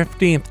from the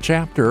 15th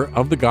chapter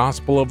of the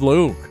Gospel of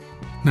Luke.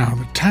 Now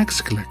the tax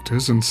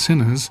collectors and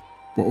sinners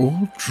were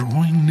all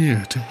drawing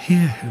near to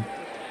hear him,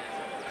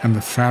 and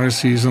the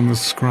Pharisees and the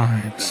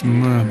scribes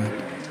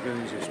murmured,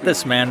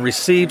 "This man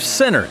receives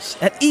sinners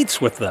and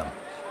eats with them."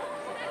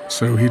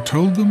 So he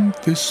told them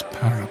this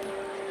parable.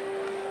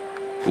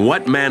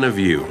 What man of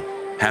you,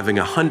 having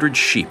 100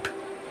 sheep,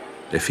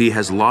 if he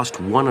has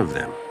lost one of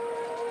them,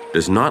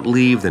 does not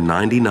leave the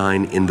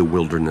 99 in the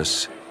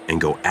wilderness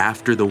and go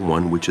after the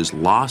one which is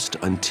lost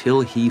until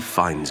he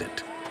finds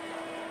it?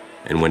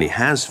 And when he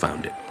has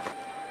found it,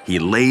 he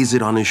lays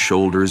it on his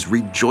shoulders,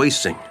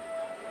 rejoicing.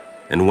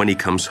 And when he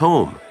comes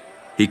home,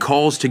 he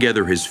calls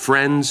together his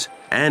friends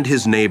and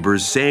his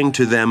neighbors, saying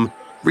to them,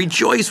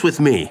 "Rejoice with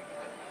me,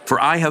 for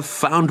I have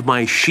found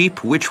my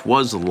sheep which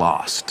was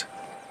lost."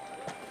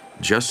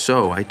 Just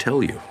so, I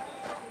tell you,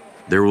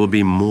 there will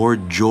be more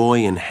joy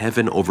in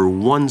heaven over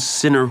one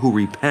sinner who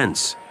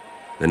repents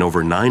than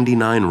over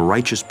 99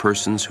 righteous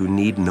persons who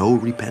need no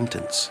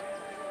repentance.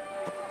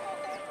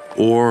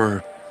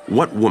 Or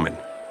what woman,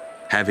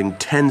 having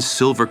 10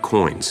 silver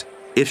coins,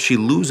 if she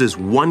loses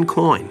one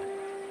coin,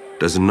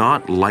 does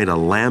not light a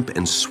lamp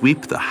and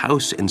sweep the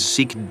house and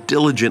seek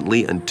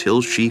diligently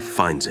until she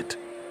finds it?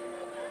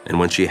 And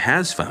when she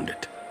has found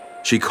it,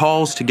 she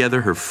calls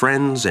together her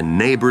friends and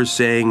neighbors,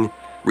 saying,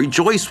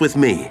 "Rejoice with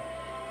me,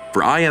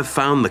 for I have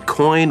found the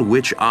coin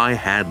which I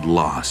had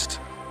lost."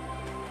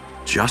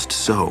 Just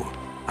so,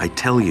 I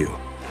tell you,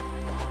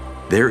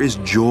 there is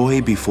joy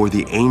before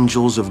the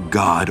angels of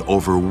God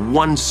over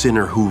one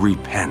sinner who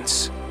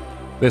repents.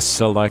 This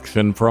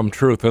selection from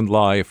Truth and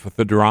Life,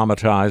 the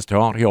dramatized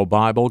audio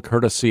Bible,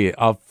 courtesy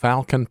of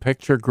Falcon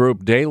Picture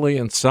Group. Daily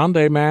and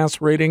Sunday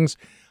Mass readings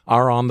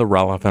are on the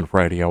Relevant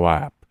Radio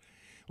app.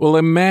 Well,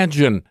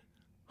 imagine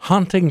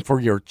hunting for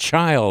your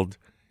child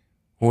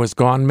who has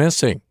gone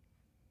missing.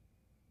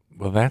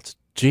 Well, that's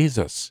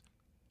Jesus,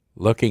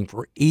 looking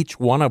for each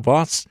one of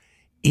us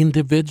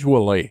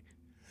individually.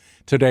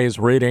 Today's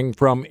reading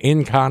from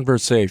In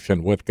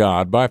Conversation with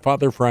God by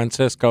Father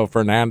Francisco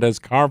Fernandez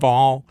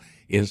Carvajal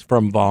is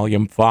from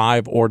Volume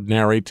 5,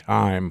 Ordinary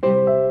Time.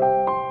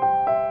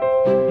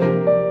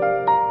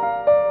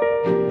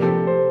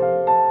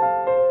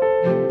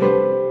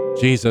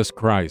 Jesus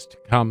Christ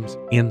comes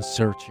in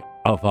search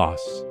of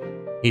us.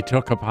 He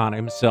took upon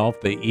himself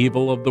the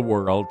evil of the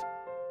world,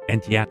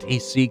 and yet he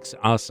seeks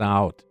us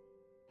out.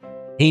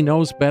 He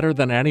knows better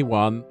than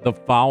anyone the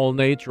foul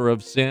nature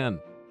of sin.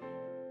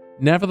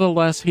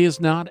 Nevertheless, he is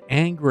not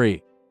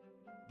angry.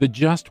 The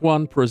Just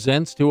One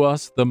presents to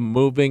us the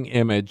moving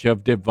image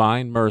of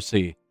divine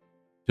mercy.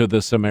 To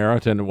the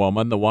Samaritan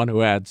woman, the one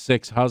who had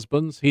 6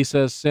 husbands, he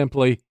says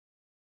simply,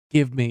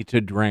 "Give me to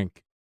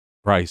drink."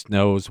 Christ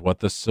knows what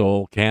the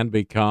soul can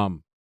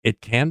become. It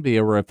can be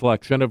a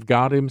reflection of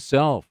God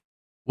himself.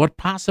 What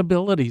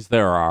possibilities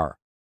there are.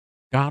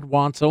 God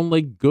wants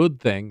only good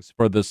things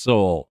for the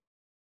soul.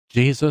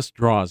 Jesus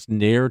draws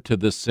near to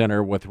the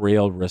sinner with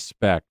real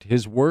respect.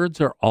 His words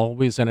are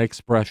always an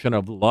expression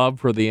of love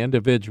for the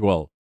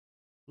individual.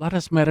 Let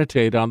us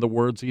meditate on the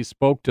words he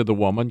spoke to the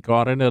woman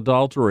caught in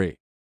adultery.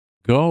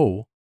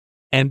 Go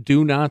and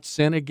do not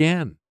sin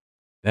again.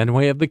 Then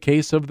we have the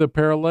case of the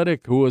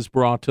paralytic who was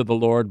brought to the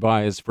Lord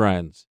by his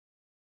friends.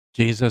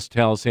 Jesus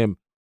tells him,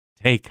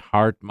 "Take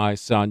heart, my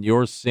son,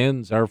 your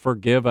sins are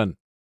forgiven."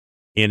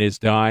 In his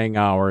dying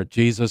hour,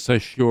 Jesus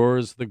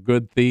assures the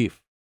good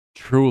thief,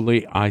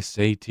 Truly, I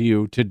say to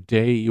you,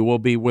 today you will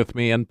be with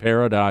me in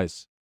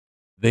paradise.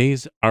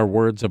 These are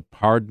words of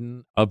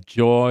pardon, of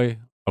joy,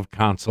 of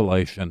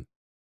consolation.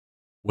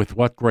 With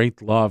what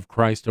great love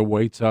Christ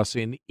awaits us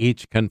in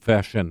each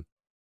confession.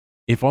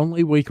 If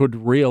only we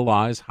could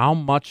realize how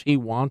much he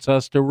wants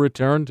us to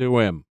return to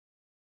him.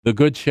 The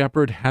Good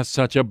Shepherd has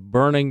such a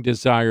burning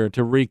desire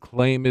to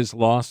reclaim his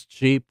lost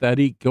sheep that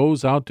he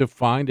goes out to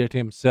find it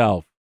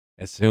himself.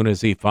 As soon as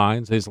he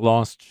finds his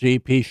lost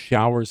sheep, he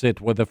showers it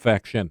with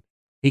affection.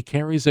 He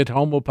carries it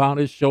home upon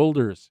his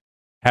shoulders.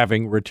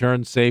 Having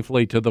returned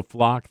safely to the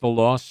flock, the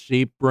lost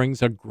sheep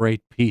brings a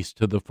great peace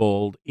to the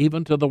fold,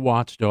 even to the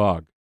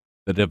watchdog.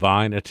 The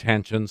divine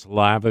attentions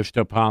lavished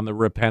upon the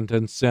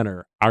repentant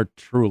sinner are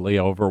truly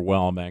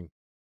overwhelming.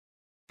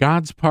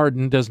 God's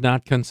pardon does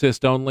not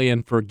consist only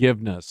in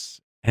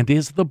forgiveness, and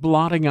is the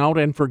blotting out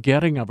and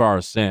forgetting of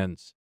our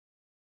sins.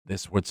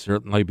 This would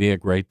certainly be a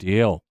great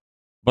deal.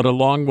 But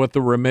along with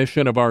the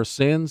remission of our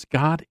sins,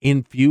 God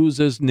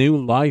infuses new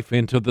life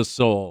into the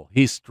soul.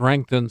 He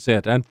strengthens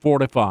it and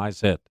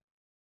fortifies it.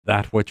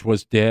 That which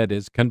was dead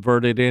is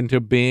converted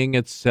into being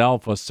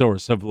itself a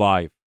source of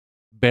life.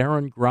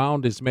 Barren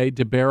ground is made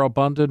to bear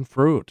abundant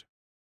fruit.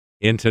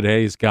 In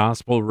today's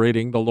gospel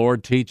reading, the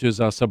Lord teaches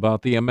us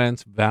about the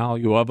immense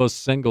value of a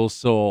single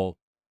soul.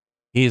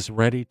 He is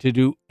ready to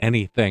do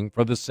anything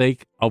for the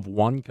sake of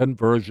one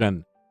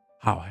conversion.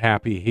 How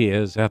happy he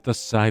is at the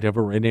sight of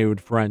a renewed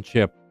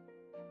friendship.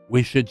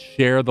 We should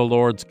share the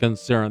Lord's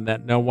concern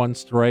that no one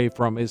stray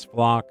from his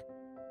flock.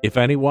 If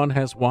anyone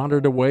has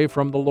wandered away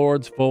from the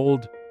Lord's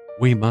fold,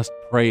 we must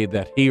pray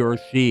that he or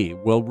she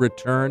will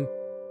return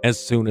as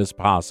soon as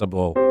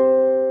possible.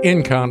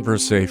 In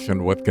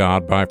Conversation with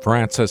God by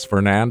Francis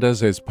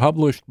Fernandez is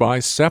published by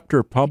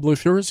Scepter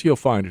Publishers. You'll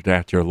find it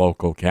at your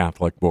local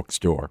Catholic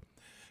bookstore.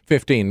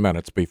 15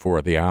 minutes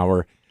before the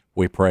hour,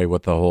 we pray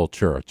with the whole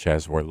church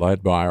as we're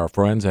led by our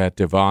friends at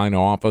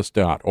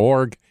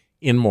divineoffice.org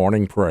in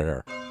morning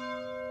prayer.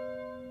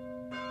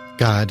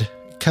 God,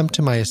 come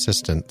to my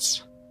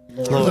assistance.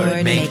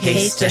 Lord, make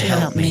haste to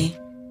help me.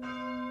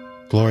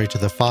 Glory to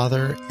the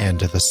Father, and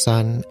to the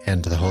Son,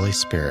 and to the Holy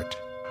Spirit.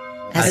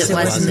 As it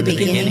was in the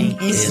beginning,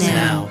 is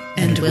now,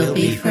 and will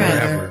be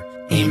forever.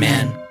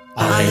 Amen.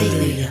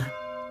 Alleluia.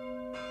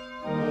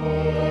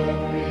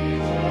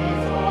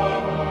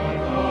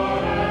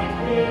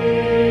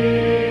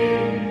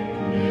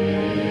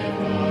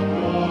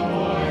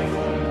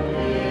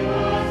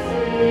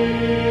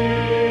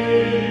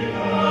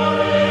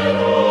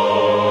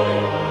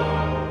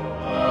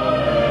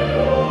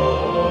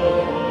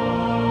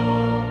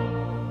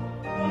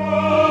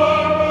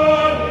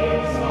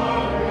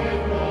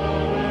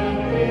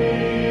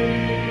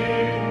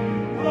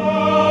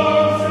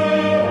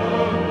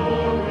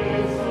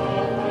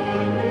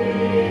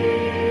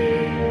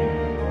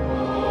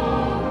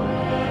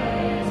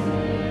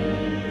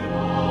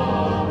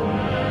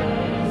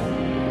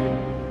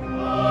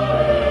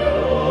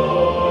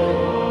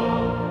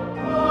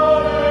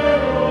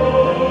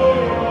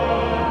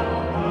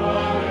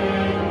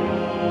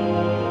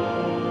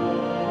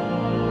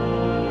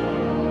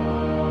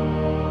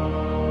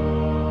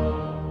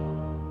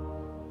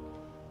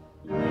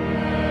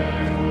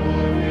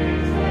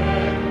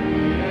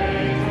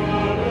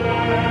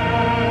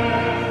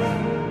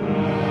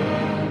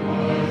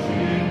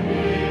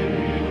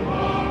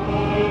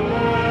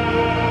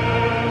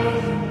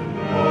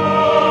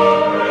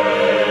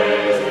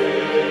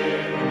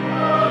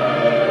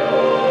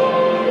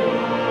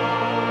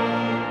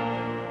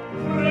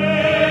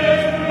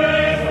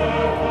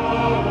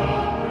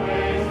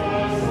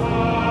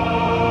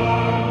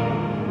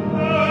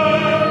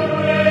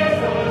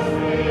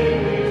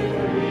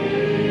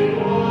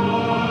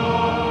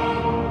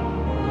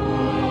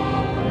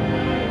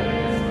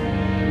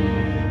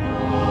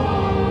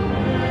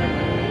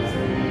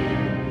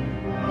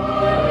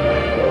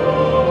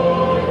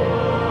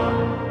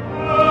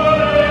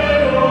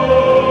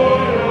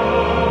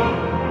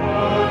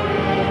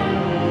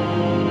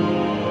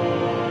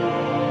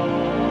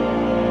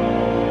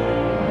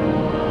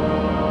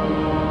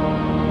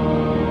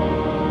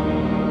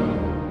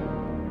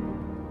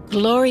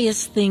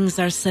 Glorious things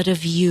are said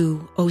of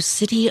you, O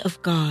city of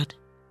God.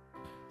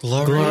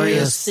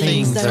 Glorious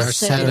things are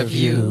said of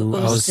you,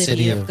 O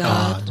city of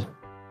God.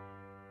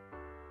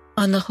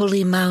 On the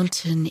holy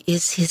mountain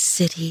is his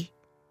city,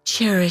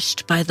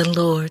 cherished by the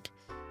Lord.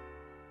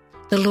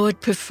 The Lord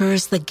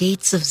prefers the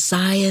gates of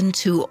Zion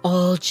to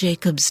all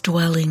Jacob's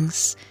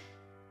dwellings.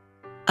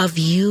 Of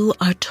you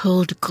are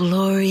told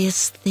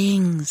glorious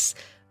things,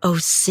 O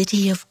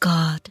city of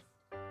God.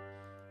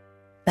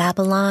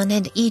 Babylon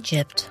and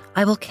Egypt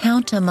I will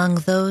count among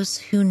those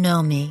who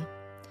know me.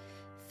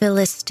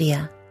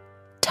 Philistia,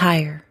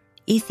 Tyre,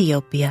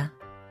 Ethiopia,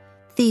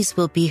 these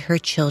will be her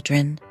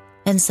children,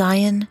 and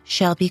Zion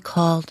shall be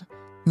called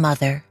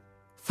Mother,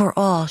 for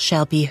all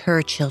shall be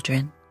her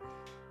children.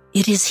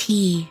 It is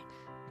he,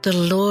 the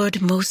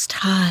Lord Most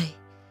High,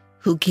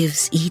 who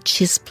gives each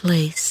his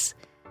place.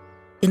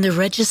 In the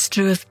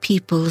register of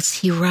peoples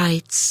he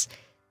writes,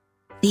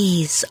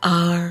 "These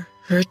are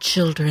her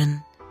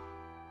children."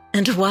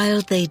 And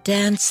while they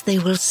dance, they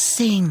will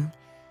sing.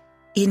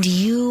 In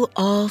you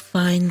all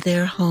find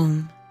their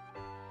home.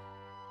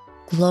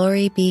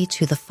 Glory be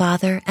to the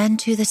Father, and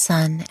to the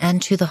Son,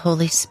 and to the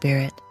Holy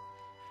Spirit,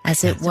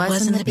 as it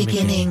was in the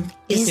beginning,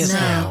 is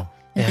now,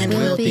 and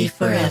will be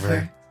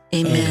forever.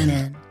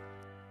 Amen.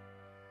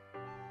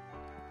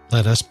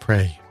 Let us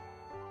pray.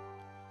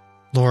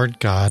 Lord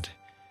God,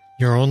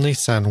 your only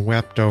Son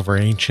wept over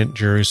ancient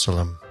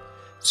Jerusalem,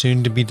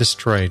 soon to be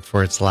destroyed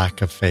for its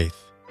lack of faith.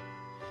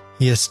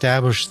 He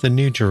established the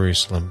new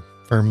Jerusalem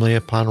firmly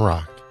upon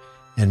rock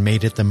and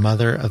made it the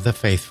mother of the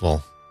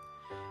faithful.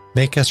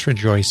 Make us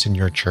rejoice in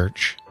your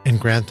church, and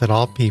grant that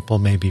all people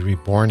may be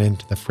reborn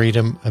into the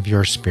freedom of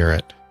your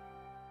Spirit.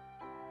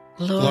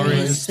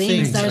 Glorious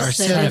things are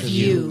said of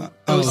you,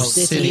 O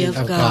city of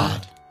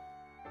God.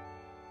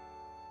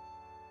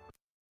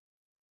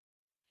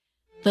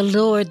 The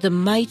Lord, the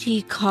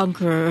mighty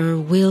conqueror,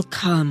 will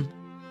come.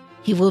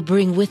 He will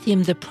bring with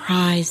him the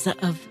prize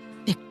of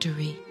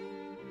victory.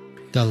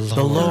 The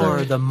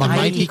Lord, the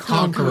mighty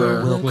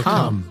conqueror, will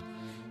come.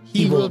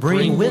 He will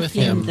bring with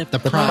him the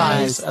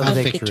prize of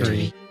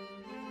victory.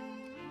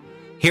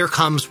 Here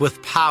comes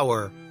with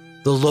power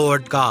the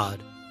Lord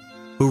God,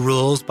 who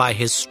rules by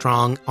his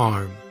strong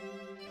arm.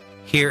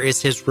 Here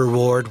is his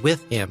reward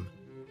with him,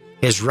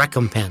 his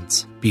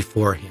recompense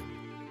before him.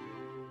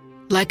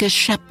 Like a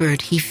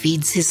shepherd, he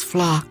feeds his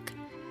flock.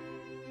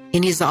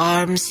 In his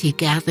arms he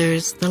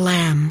gathers the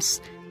lambs,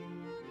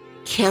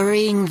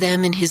 carrying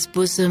them in his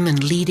bosom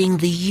and leading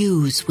the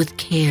ewes with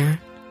care.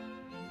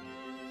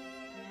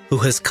 Who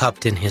has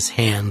cupped in his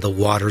hand the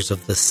waters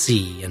of the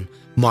sea and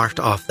marked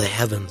off the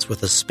heavens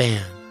with a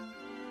span?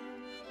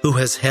 Who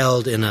has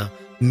held in a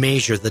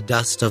measure the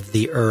dust of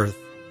the earth,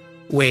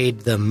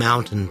 weighed the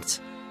mountains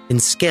in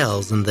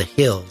scales and the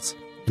hills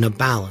in a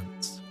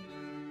balance?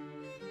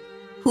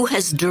 Who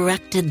has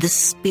directed the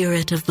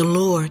Spirit of the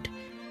Lord,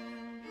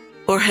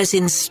 or has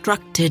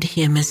instructed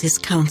him as his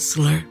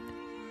counselor?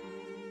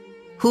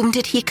 Whom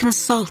did he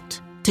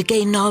consult to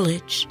gain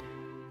knowledge?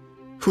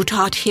 Who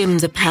taught him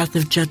the path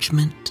of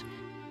judgment,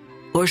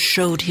 or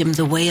showed him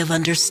the way of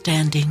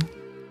understanding?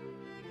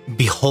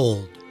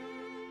 Behold,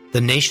 the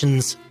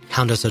nations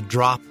count as a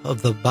drop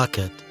of the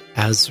bucket,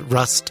 as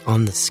rust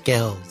on the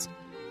scales.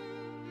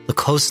 The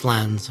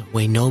coastlands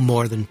weigh no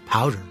more than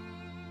powder.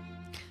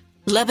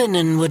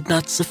 Lebanon would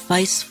not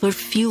suffice for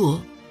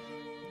fuel,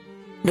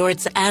 nor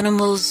its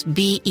animals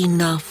be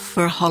enough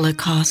for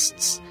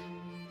holocausts.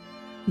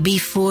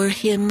 Before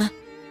him,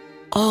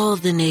 all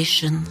the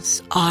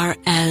nations are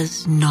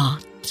as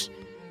naught,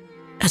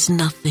 as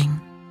nothing,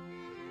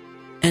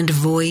 and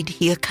void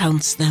he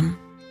accounts them.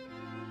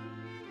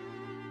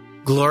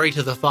 Glory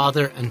to the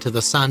Father, and to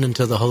the Son, and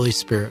to the Holy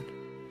Spirit.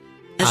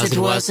 As it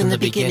was in the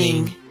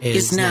beginning,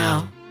 is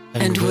now,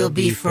 and will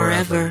be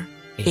forever.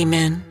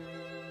 Amen.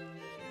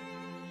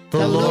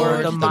 The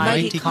Lord, the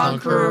mighty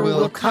conqueror,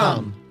 will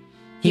come.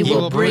 He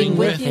will bring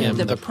with him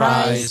the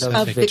prize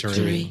of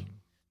victory.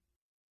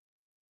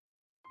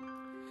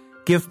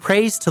 Give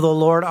praise to the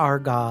Lord our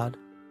God.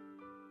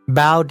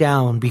 Bow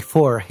down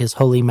before his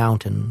holy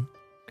mountain.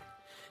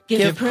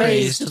 Give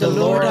praise to the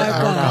Lord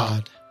our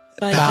God.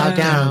 Bow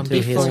down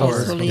before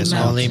his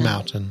holy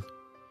mountain.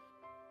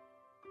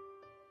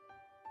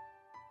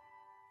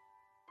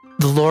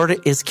 The Lord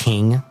is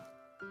king.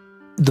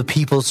 The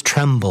peoples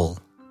tremble.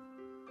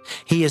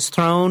 He is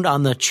throned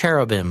on the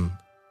cherubim.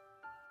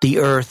 The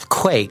earth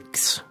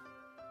quakes.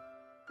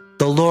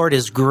 The Lord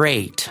is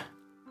great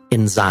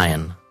in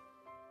Zion.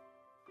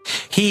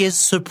 He is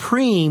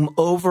supreme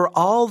over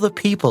all the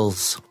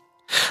peoples.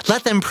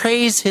 Let them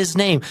praise his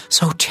name,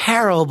 so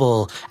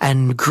terrible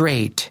and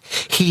great.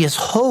 He is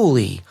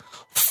holy,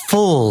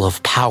 full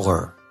of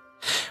power.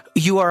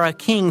 You are a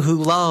king who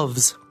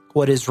loves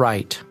what is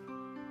right.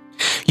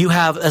 You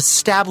have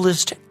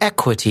established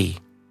equity,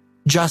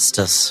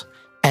 justice,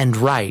 and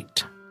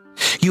right.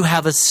 You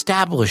have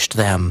established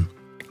them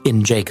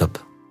in Jacob.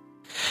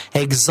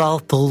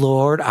 Exalt the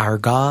Lord our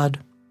God.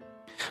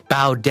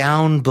 Bow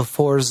down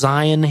before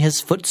Zion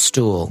his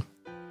footstool.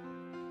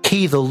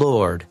 He, the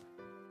Lord,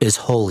 is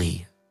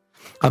holy.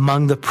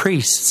 Among the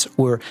priests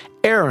were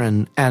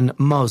Aaron and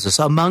Moses.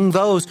 Among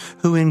those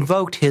who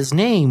invoked his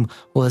name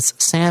was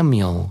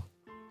Samuel.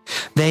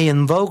 They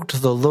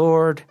invoked the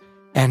Lord,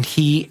 and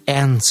he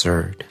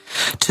answered.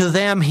 To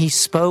them he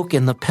spoke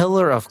in the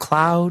pillar of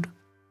cloud.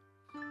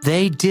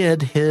 They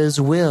did his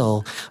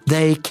will.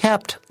 They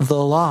kept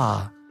the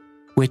law,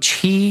 which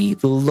he,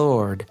 the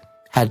Lord,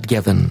 had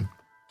given.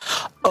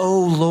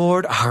 O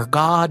Lord our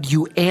God,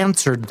 you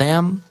answered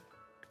them.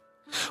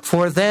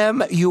 For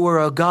them you are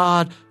a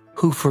God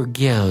who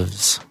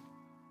forgives,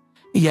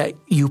 yet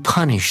you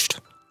punished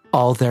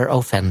all their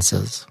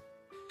offenses.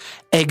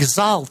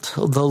 Exalt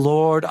the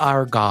Lord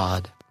our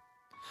God.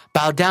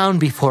 Bow down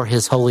before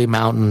his holy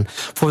mountain,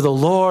 for the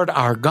Lord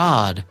our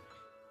God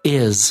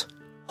is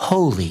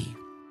holy.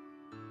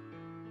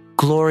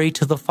 Glory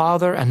to the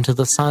Father, and to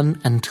the Son,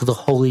 and to the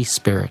Holy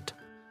Spirit.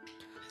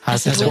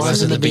 As it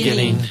was in the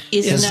beginning,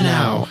 is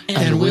now,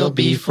 and will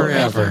be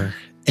forever.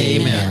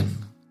 Amen.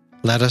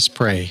 Let us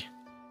pray.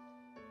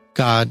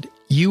 God,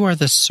 you are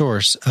the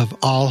source of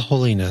all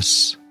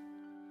holiness.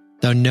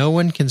 Though no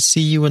one can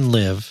see you and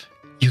live,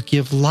 you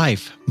give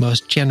life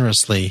most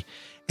generously,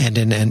 and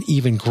in an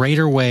even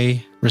greater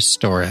way,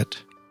 restore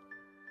it.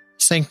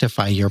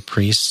 Sanctify your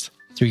priests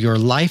through your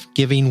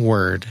life-giving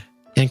word,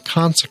 and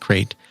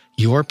consecrate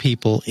your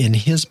people in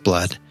his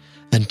blood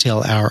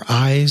until our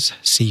eyes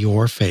see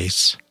your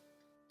face.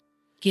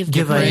 Give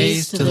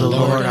praise to the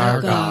Lord our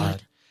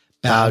God.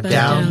 Bow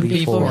down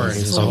before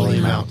his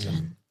holy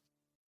mountain.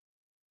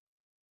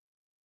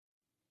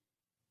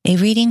 A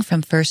reading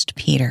from 1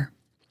 Peter.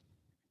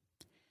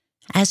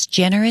 As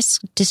generous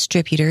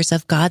distributors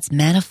of God's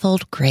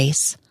manifold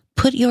grace,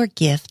 put your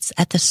gifts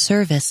at the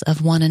service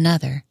of one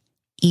another,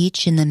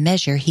 each in the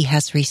measure he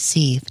has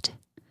received.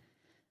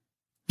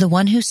 The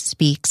one who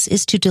speaks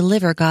is to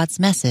deliver God's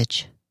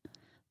message.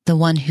 The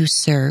one who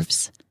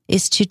serves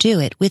is to do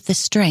it with the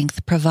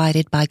strength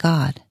provided by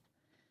God.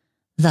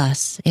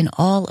 Thus, in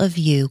all of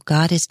you,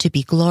 God is to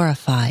be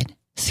glorified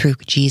through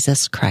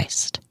Jesus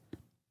Christ.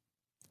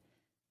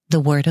 The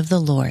word of the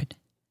Lord.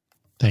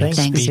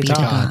 Thanks be to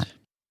God.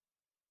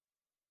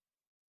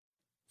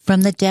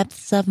 From the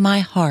depths of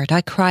my heart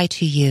I cry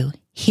to you,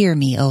 hear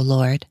me, O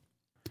Lord.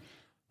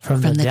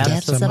 From the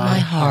depths of my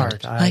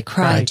heart I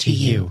cry to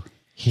you,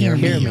 hear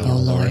me, O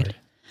Lord.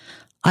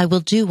 I will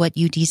do what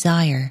you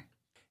desire.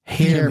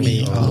 Hear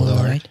me, O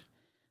Lord.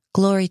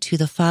 Glory to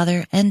the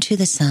Father, and to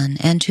the Son,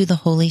 and to the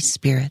Holy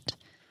Spirit.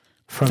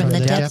 From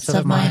the depths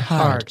of my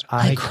heart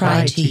I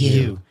cry to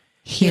you,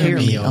 hear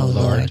me, O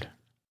Lord.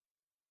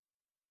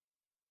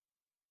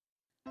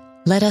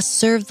 Let us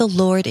serve the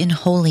Lord in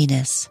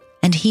holiness,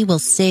 and he will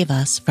save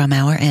us from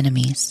our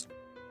enemies.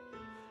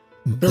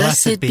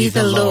 Blessed be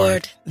the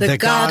Lord, the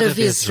God of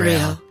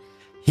Israel.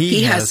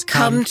 He has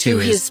come to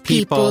his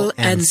people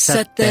and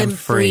set them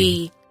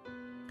free.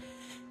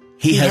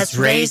 He has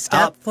raised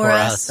up for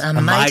us a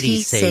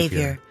mighty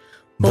Savior,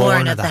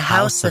 born of the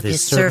house of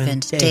his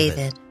servant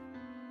David.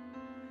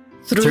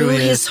 Through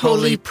his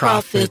holy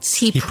prophets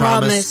he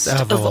promised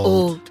of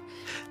old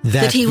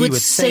that he would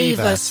save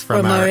us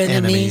from our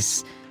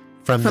enemies,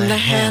 from the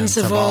hands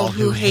of all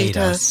who hate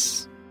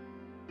us.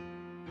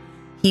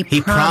 He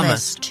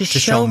promised to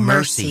show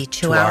mercy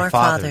to our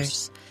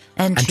fathers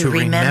and to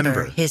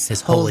remember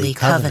his holy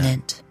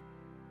covenant.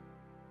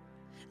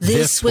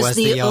 This was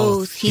the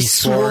oath he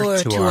swore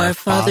to our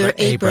father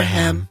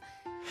Abraham,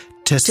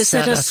 to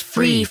set us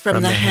free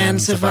from the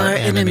hands of our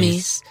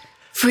enemies,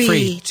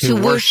 free to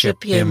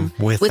worship him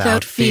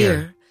without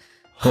fear,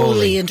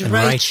 holy and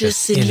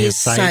righteous in his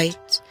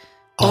sight,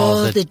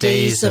 all the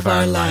days of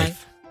our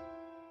life.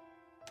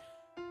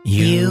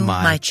 You,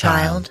 my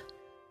child,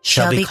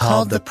 shall be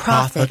called the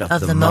prophet of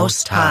the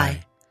Most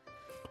High,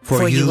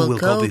 for you will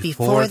go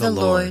before the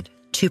Lord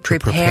to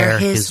prepare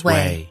his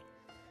way,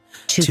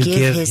 to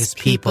give his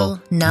people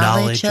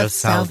knowledge of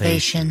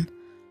salvation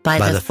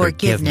by the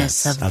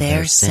forgiveness of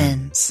their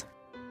sins.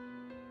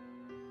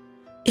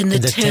 In the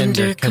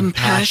tender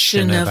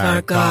compassion of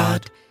our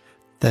God,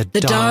 the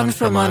dawn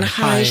from on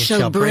high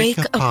shall break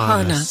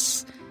upon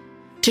us,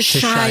 to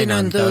shine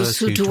on those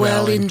who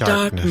dwell in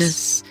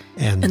darkness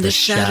and the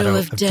shadow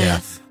of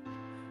death,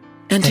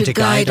 and to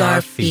guide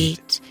our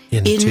feet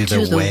into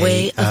the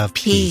way of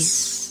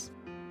peace.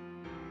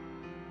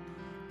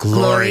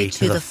 Glory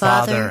to the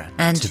Father,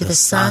 and to the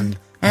Son,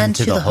 and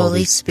to the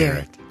Holy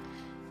Spirit,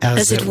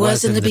 as it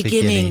was in the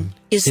beginning,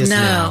 is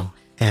now,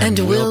 and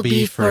will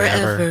be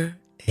forever.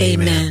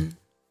 Amen.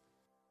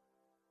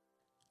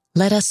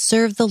 Let us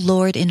serve the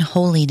Lord in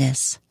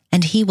holiness,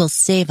 and he will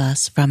save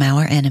us from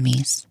our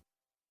enemies.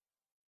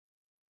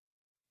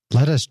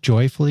 Let us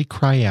joyfully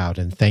cry out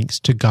in thanks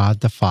to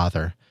God the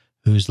Father,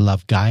 whose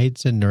love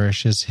guides and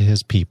nourishes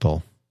his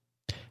people.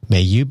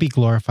 May you be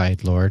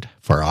glorified, Lord,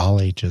 for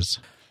all ages.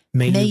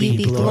 May you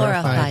be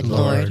glorified,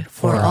 Lord,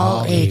 for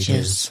all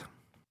ages.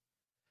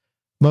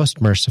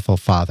 Most merciful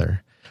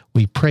Father,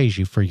 we praise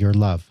you for your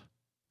love.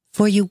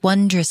 For you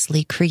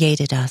wondrously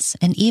created us,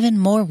 and even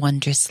more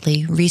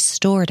wondrously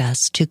restored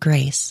us to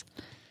grace.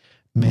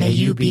 May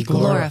you be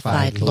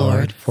glorified,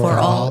 Lord, for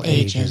all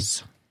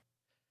ages.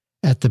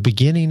 At the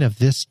beginning of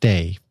this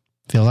day,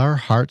 fill our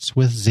hearts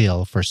with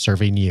zeal for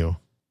serving you,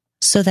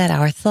 so that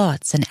our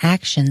thoughts and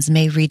actions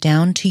may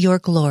redound to your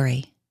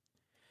glory.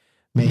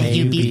 May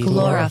you be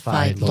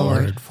glorified,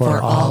 Lord,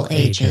 for all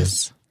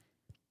ages.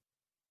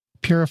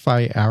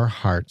 Purify our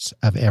hearts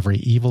of every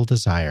evil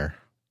desire.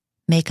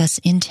 Make us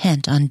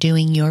intent on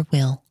doing your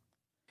will.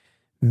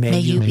 May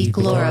you be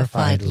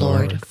glorified,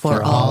 Lord,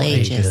 for all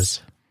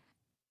ages.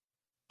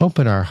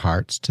 Open our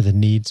hearts to the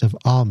needs of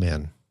all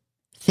men.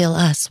 Fill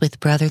us with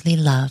brotherly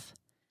love.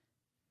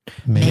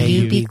 May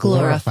you be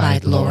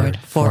glorified, Lord,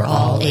 for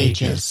all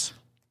ages.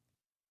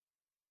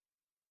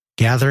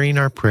 Gathering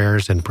our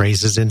prayers and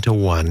praises into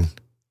one,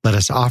 let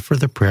us offer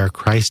the prayer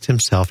Christ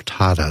himself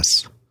taught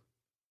us.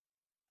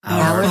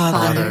 Our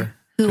Father,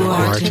 who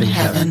art in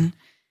heaven,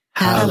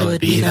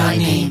 hallowed be thy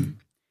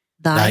name.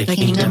 Thy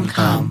kingdom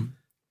come,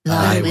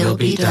 thy will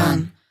be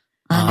done,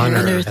 on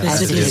earth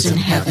as it is in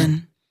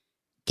heaven.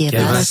 Give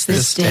us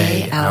this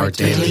day our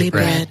daily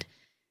bread,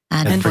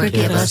 And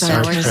forgive us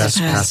our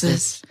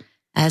trespasses,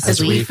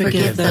 as we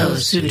forgive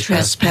those who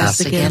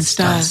trespass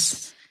against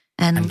us.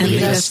 And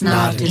lead us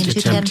not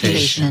into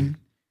temptation,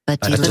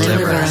 but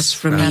deliver us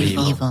from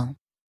evil.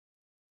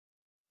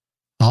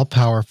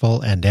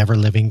 All-powerful and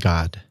ever-living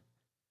God,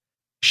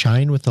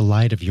 shine with the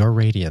light of your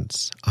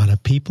radiance on a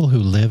people who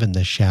live in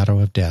the shadow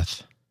of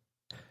death.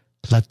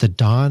 Let the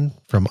dawn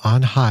from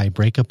on high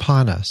break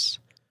upon us,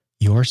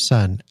 your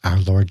Son, our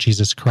Lord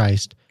Jesus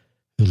Christ,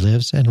 who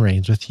lives and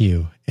reigns with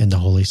you in the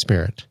Holy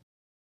Spirit,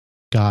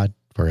 God,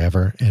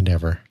 forever and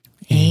ever.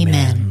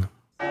 Amen.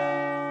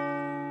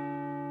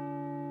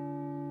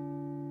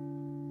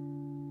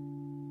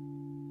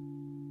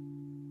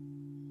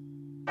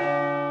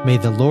 May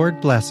the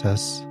Lord bless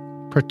us,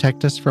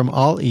 protect us from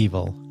all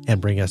evil, and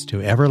bring us to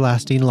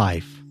everlasting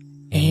life.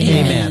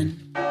 Amen.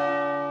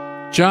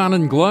 John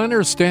and Glenn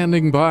are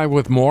standing by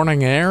with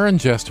Morning Air in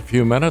just a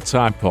few minutes.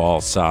 I'm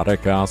Paul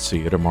Sadek. I'll see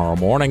you tomorrow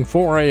morning,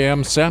 4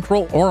 a.m.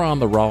 Central, or on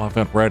the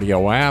Relevant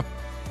Radio app.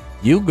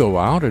 You go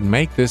out and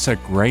make this a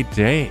great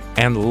day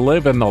and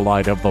live in the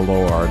light of the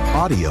Lord.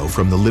 Audio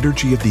from the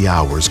Liturgy of the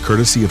Hours,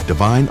 courtesy of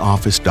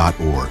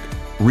DivineOffice.org.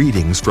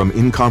 Readings from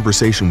In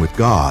Conversation with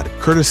God,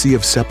 courtesy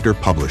of Scepter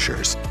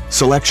Publishers.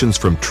 Selections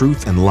from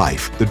Truth and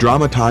Life, the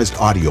dramatized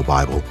audio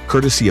Bible,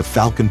 courtesy of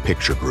Falcon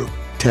Picture Group.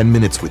 10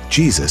 Minutes with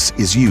Jesus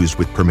is used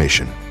with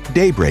permission.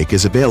 Daybreak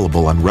is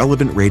available on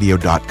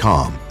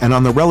relevantradio.com and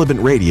on the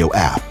Relevant Radio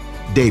app.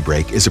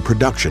 Daybreak is a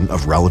production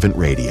of Relevant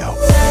Radio.